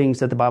couple things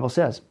that the Bible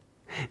says.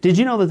 Did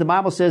you know that the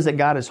Bible says that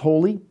God is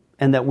holy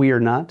and that we are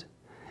not?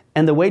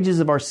 And the wages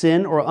of our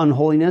sin or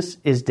unholiness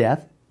is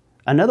death?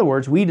 In other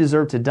words, we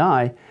deserve to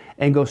die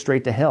and go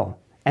straight to hell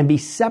and be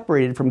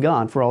separated from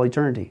God for all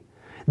eternity.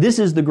 This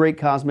is the great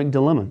cosmic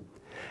dilemma.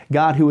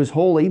 God, who is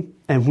holy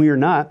and we are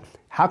not,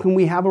 how can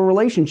we have a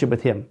relationship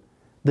with Him?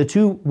 The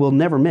two will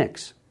never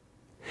mix.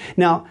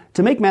 Now,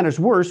 to make matters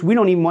worse, we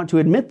don't even want to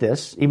admit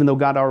this, even though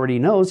God already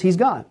knows He's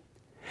God.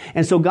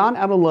 And so God,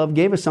 out of love,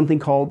 gave us something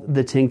called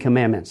the 10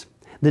 Commandments.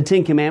 The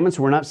 10 Commandments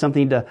were not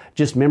something to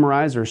just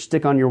memorize or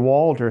stick on your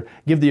wall to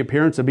give the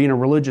appearance of being a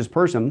religious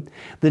person.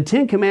 The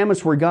 10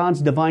 Commandments were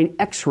God's divine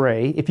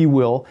x-ray, if you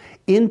will,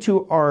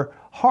 into our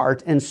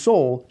heart and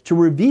soul to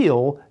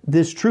reveal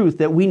this truth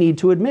that we need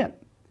to admit.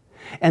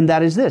 And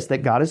that is this,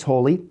 that God is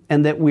holy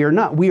and that we are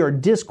not. We are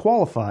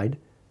disqualified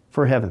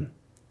for heaven.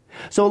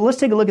 So let's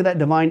take a look at that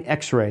divine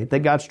x-ray that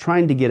God's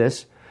trying to get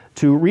us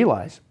to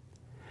realize.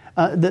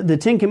 The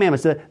 10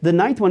 Commandments, the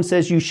ninth one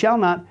says, you shall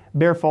not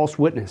bear false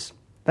witness.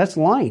 That's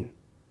lying.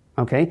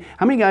 Okay?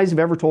 How many guys have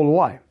ever told a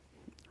lie?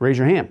 Raise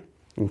your hand.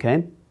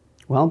 Okay?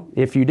 Well,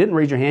 if you didn't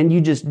raise your hand,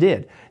 you just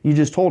did. You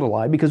just told a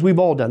lie because we've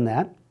all done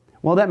that.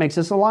 Well, that makes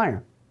us a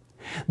liar.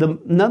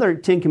 Another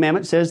 10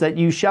 Commandment says that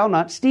you shall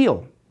not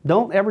steal.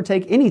 Don't ever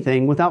take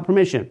anything without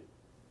permission.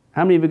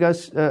 How many of you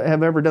guys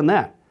have ever done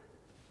that?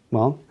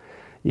 Well,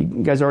 you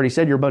guys already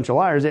said you're a bunch of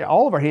liars.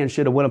 All of our hands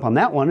should have went up on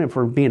that one. If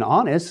we're being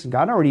honest,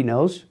 God already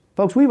knows.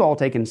 Folks, we've all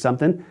taken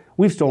something.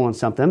 We've stolen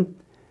something,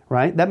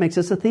 right? That makes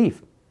us a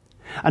thief.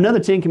 Another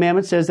 10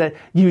 Commandments says that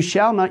you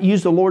shall not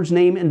use the Lord's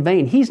name in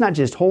vain. He's not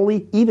just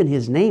holy, even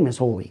His name is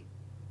holy.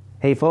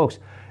 Hey, folks,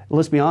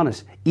 let's be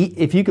honest.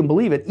 If you can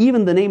believe it,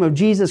 even the name of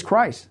Jesus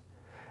Christ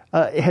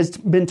has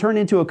been turned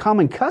into a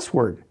common cuss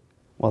word.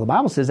 Well, the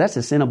Bible says that's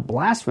a sin of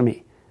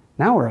blasphemy.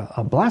 Now we're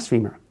a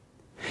blasphemer.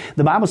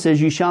 The Bible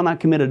says you shall not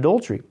commit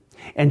adultery.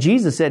 And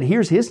Jesus said,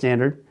 here's His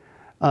standard.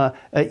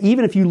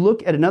 Even if you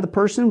look at another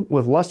person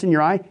with lust in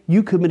your eye,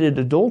 you committed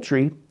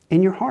adultery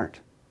in your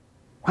heart.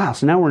 Wow,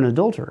 so now we're an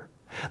adulterer.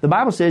 The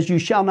Bible says you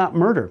shall not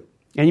murder.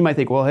 And you might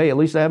think, well, hey, at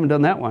least I haven't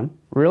done that one.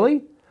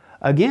 Really?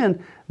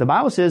 Again, the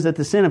Bible says that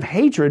the sin of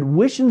hatred,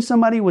 wishing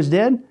somebody was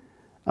dead,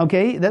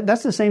 okay,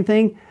 that's the same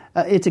thing.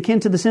 It's akin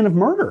to the sin of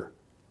murder.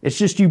 It's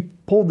just you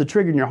pulled the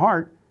trigger in your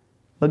heart,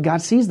 but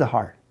God sees the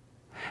heart.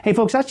 Hey,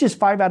 folks, that's just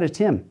 5 out of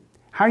 10.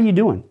 How are you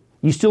doing?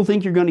 You still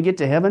think you're going to get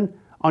to heaven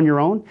on your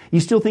own?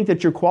 You still think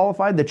that you're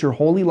qualified, that you're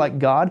holy like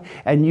God,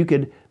 and you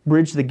could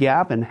bridge the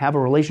gap and have a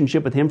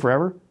relationship with Him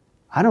forever?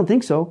 I don't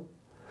think so.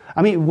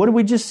 I mean, what did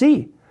we just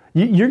see?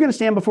 You're going to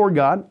stand before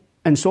God,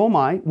 and so am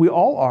I. We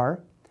all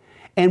are.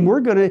 And we're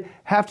going to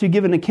have to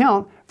give an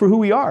account for who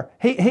we are.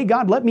 Hey,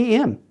 God, let me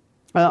in.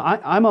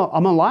 I'm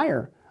a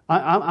liar.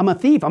 I'm a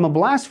thief. I'm a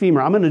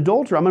blasphemer. I'm an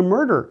adulterer. I'm a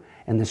murderer.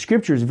 And the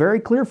Scripture is very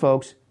clear,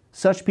 folks.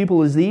 Such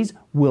people as these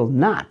will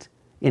not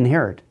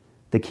inherit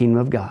the kingdom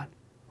of God.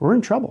 We're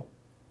in trouble.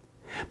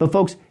 But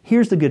folks,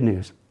 here's the good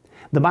news.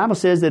 The Bible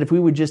says that if we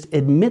would just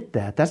admit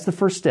that, that's the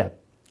first step.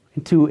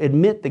 To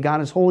admit that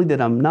God is holy,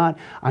 that I'm not,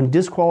 I'm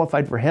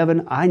disqualified for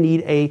heaven, I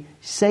need a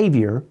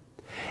Savior.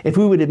 If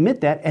we would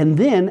admit that and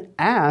then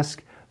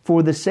ask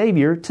for the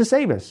Savior to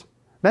save us.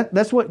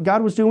 That's what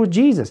God was doing with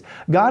Jesus.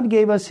 God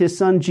gave us His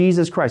Son,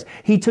 Jesus Christ.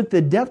 He took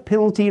the death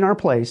penalty in our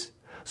place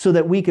so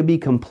that we could be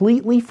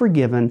completely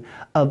forgiven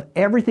of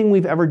everything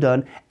we've ever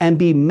done and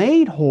be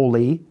made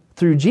holy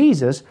through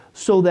Jesus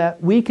so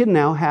that we can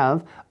now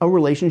have a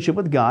relationship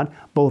with God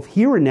both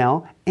here and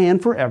now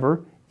and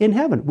forever in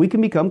heaven. We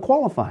can become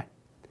qualified.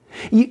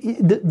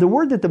 The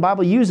word that the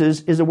Bible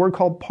uses is a word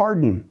called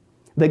pardon.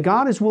 That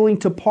God is willing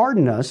to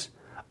pardon us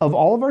of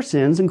all of our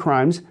sins and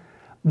crimes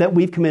that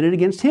we've committed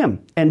against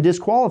Him and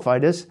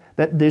disqualified us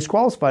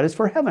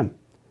for heaven.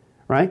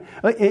 Right?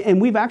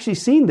 And we've actually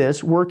seen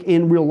this work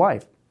in real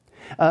life.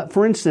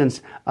 For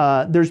instance,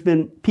 there's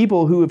been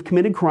people who have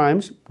committed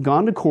crimes,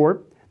 gone to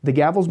court, the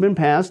gavel's been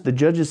passed, the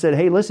judge has said,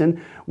 hey,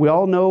 listen, we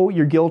all know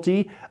you're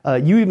guilty,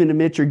 you even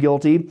admit you're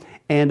guilty,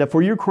 and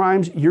for your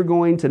crimes, you're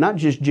going to not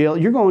just jail,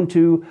 you're going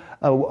to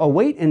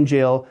await in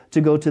jail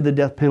to go to the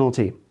death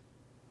penalty.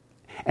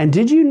 And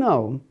did you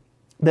know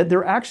that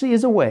there actually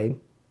is a way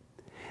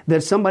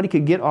that somebody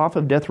could get off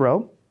of death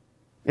row?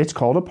 It's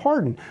called a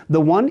pardon. The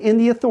one in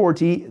the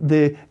authority,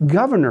 the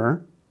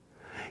governor,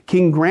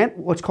 can grant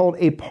what's called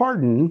a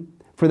pardon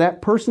for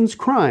that person's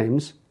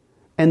crimes,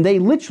 and they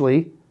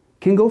literally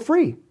can go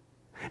free.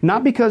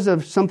 Not because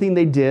of something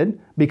they did,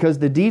 because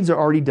the deeds are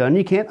already done,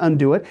 you can't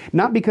undo it.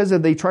 Not because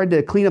they tried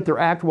to clean up their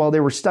act while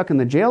they were stuck in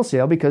the jail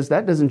cell, because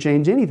that doesn't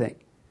change anything.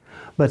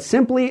 But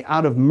simply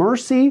out of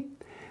mercy,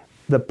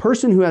 the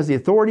person who has the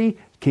authority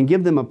can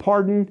give them a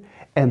pardon,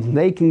 and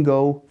they can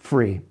go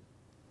free.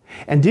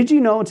 And did you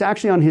know, it's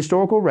actually on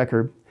historical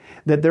record,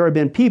 that there have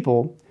been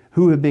people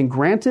who have been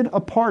granted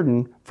a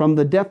pardon from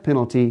the death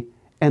penalty,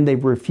 and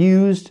they've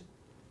refused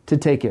to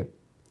take it.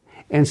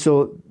 And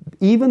so,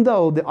 even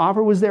though the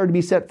offer was there to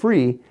be set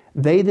free,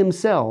 they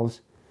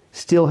themselves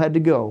still had to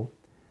go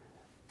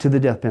to the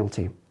death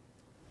penalty.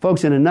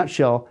 Folks, in a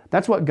nutshell,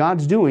 that's what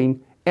God's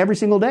doing every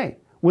single day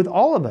with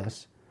all of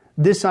us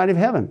this side of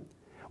heaven.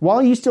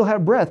 While you still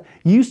have breath,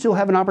 you still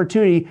have an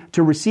opportunity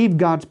to receive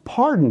God's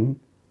pardon.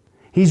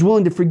 He's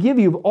willing to forgive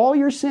you of all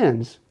your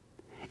sins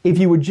if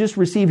you would just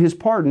receive His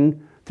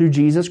pardon through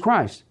Jesus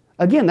Christ.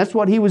 Again, that's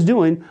what He was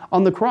doing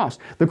on the cross.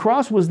 The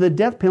cross was the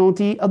death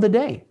penalty of the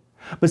day.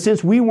 But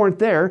since we weren't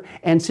there,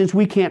 and since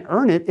we can't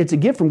earn it, it's a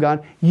gift from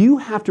God, you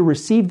have to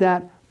receive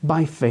that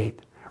by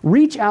faith.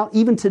 Reach out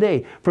even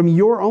today from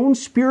your own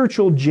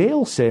spiritual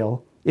jail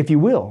cell, if you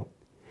will,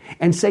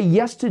 and say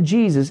yes to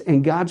Jesus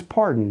and God's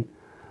pardon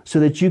so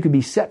that you can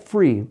be set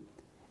free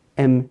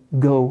and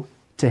go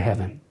to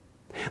heaven.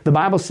 The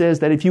Bible says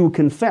that if you will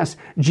confess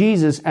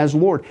Jesus as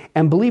Lord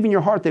and believe in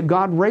your heart that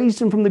God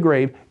raised Him from the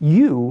grave,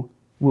 you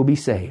will be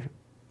saved.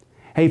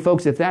 Hey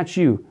folks, if that's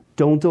you,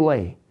 don't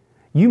delay.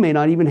 You may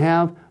not even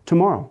have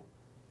tomorrow.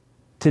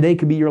 Today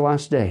could be your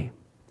last day.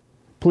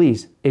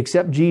 Please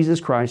accept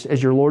Jesus Christ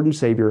as your Lord and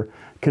Savior.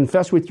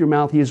 Confess with your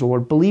mouth He is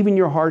Lord. Believe in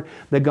your heart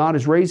that God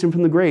has raised Him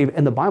from the grave.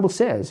 And the Bible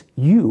says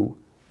you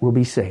will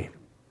be saved.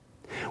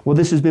 Well,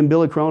 this has been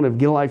Billy Crone of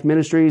Get a Life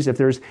Ministries. If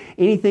there's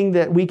anything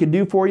that we could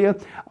do for you,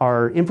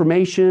 our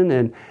information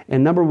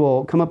and number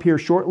will come up here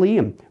shortly.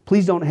 And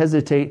please don't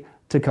hesitate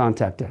to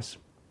contact us.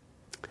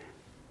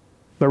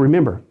 But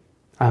remember,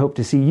 I hope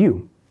to see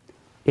you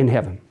in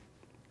heaven.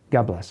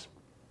 God bless.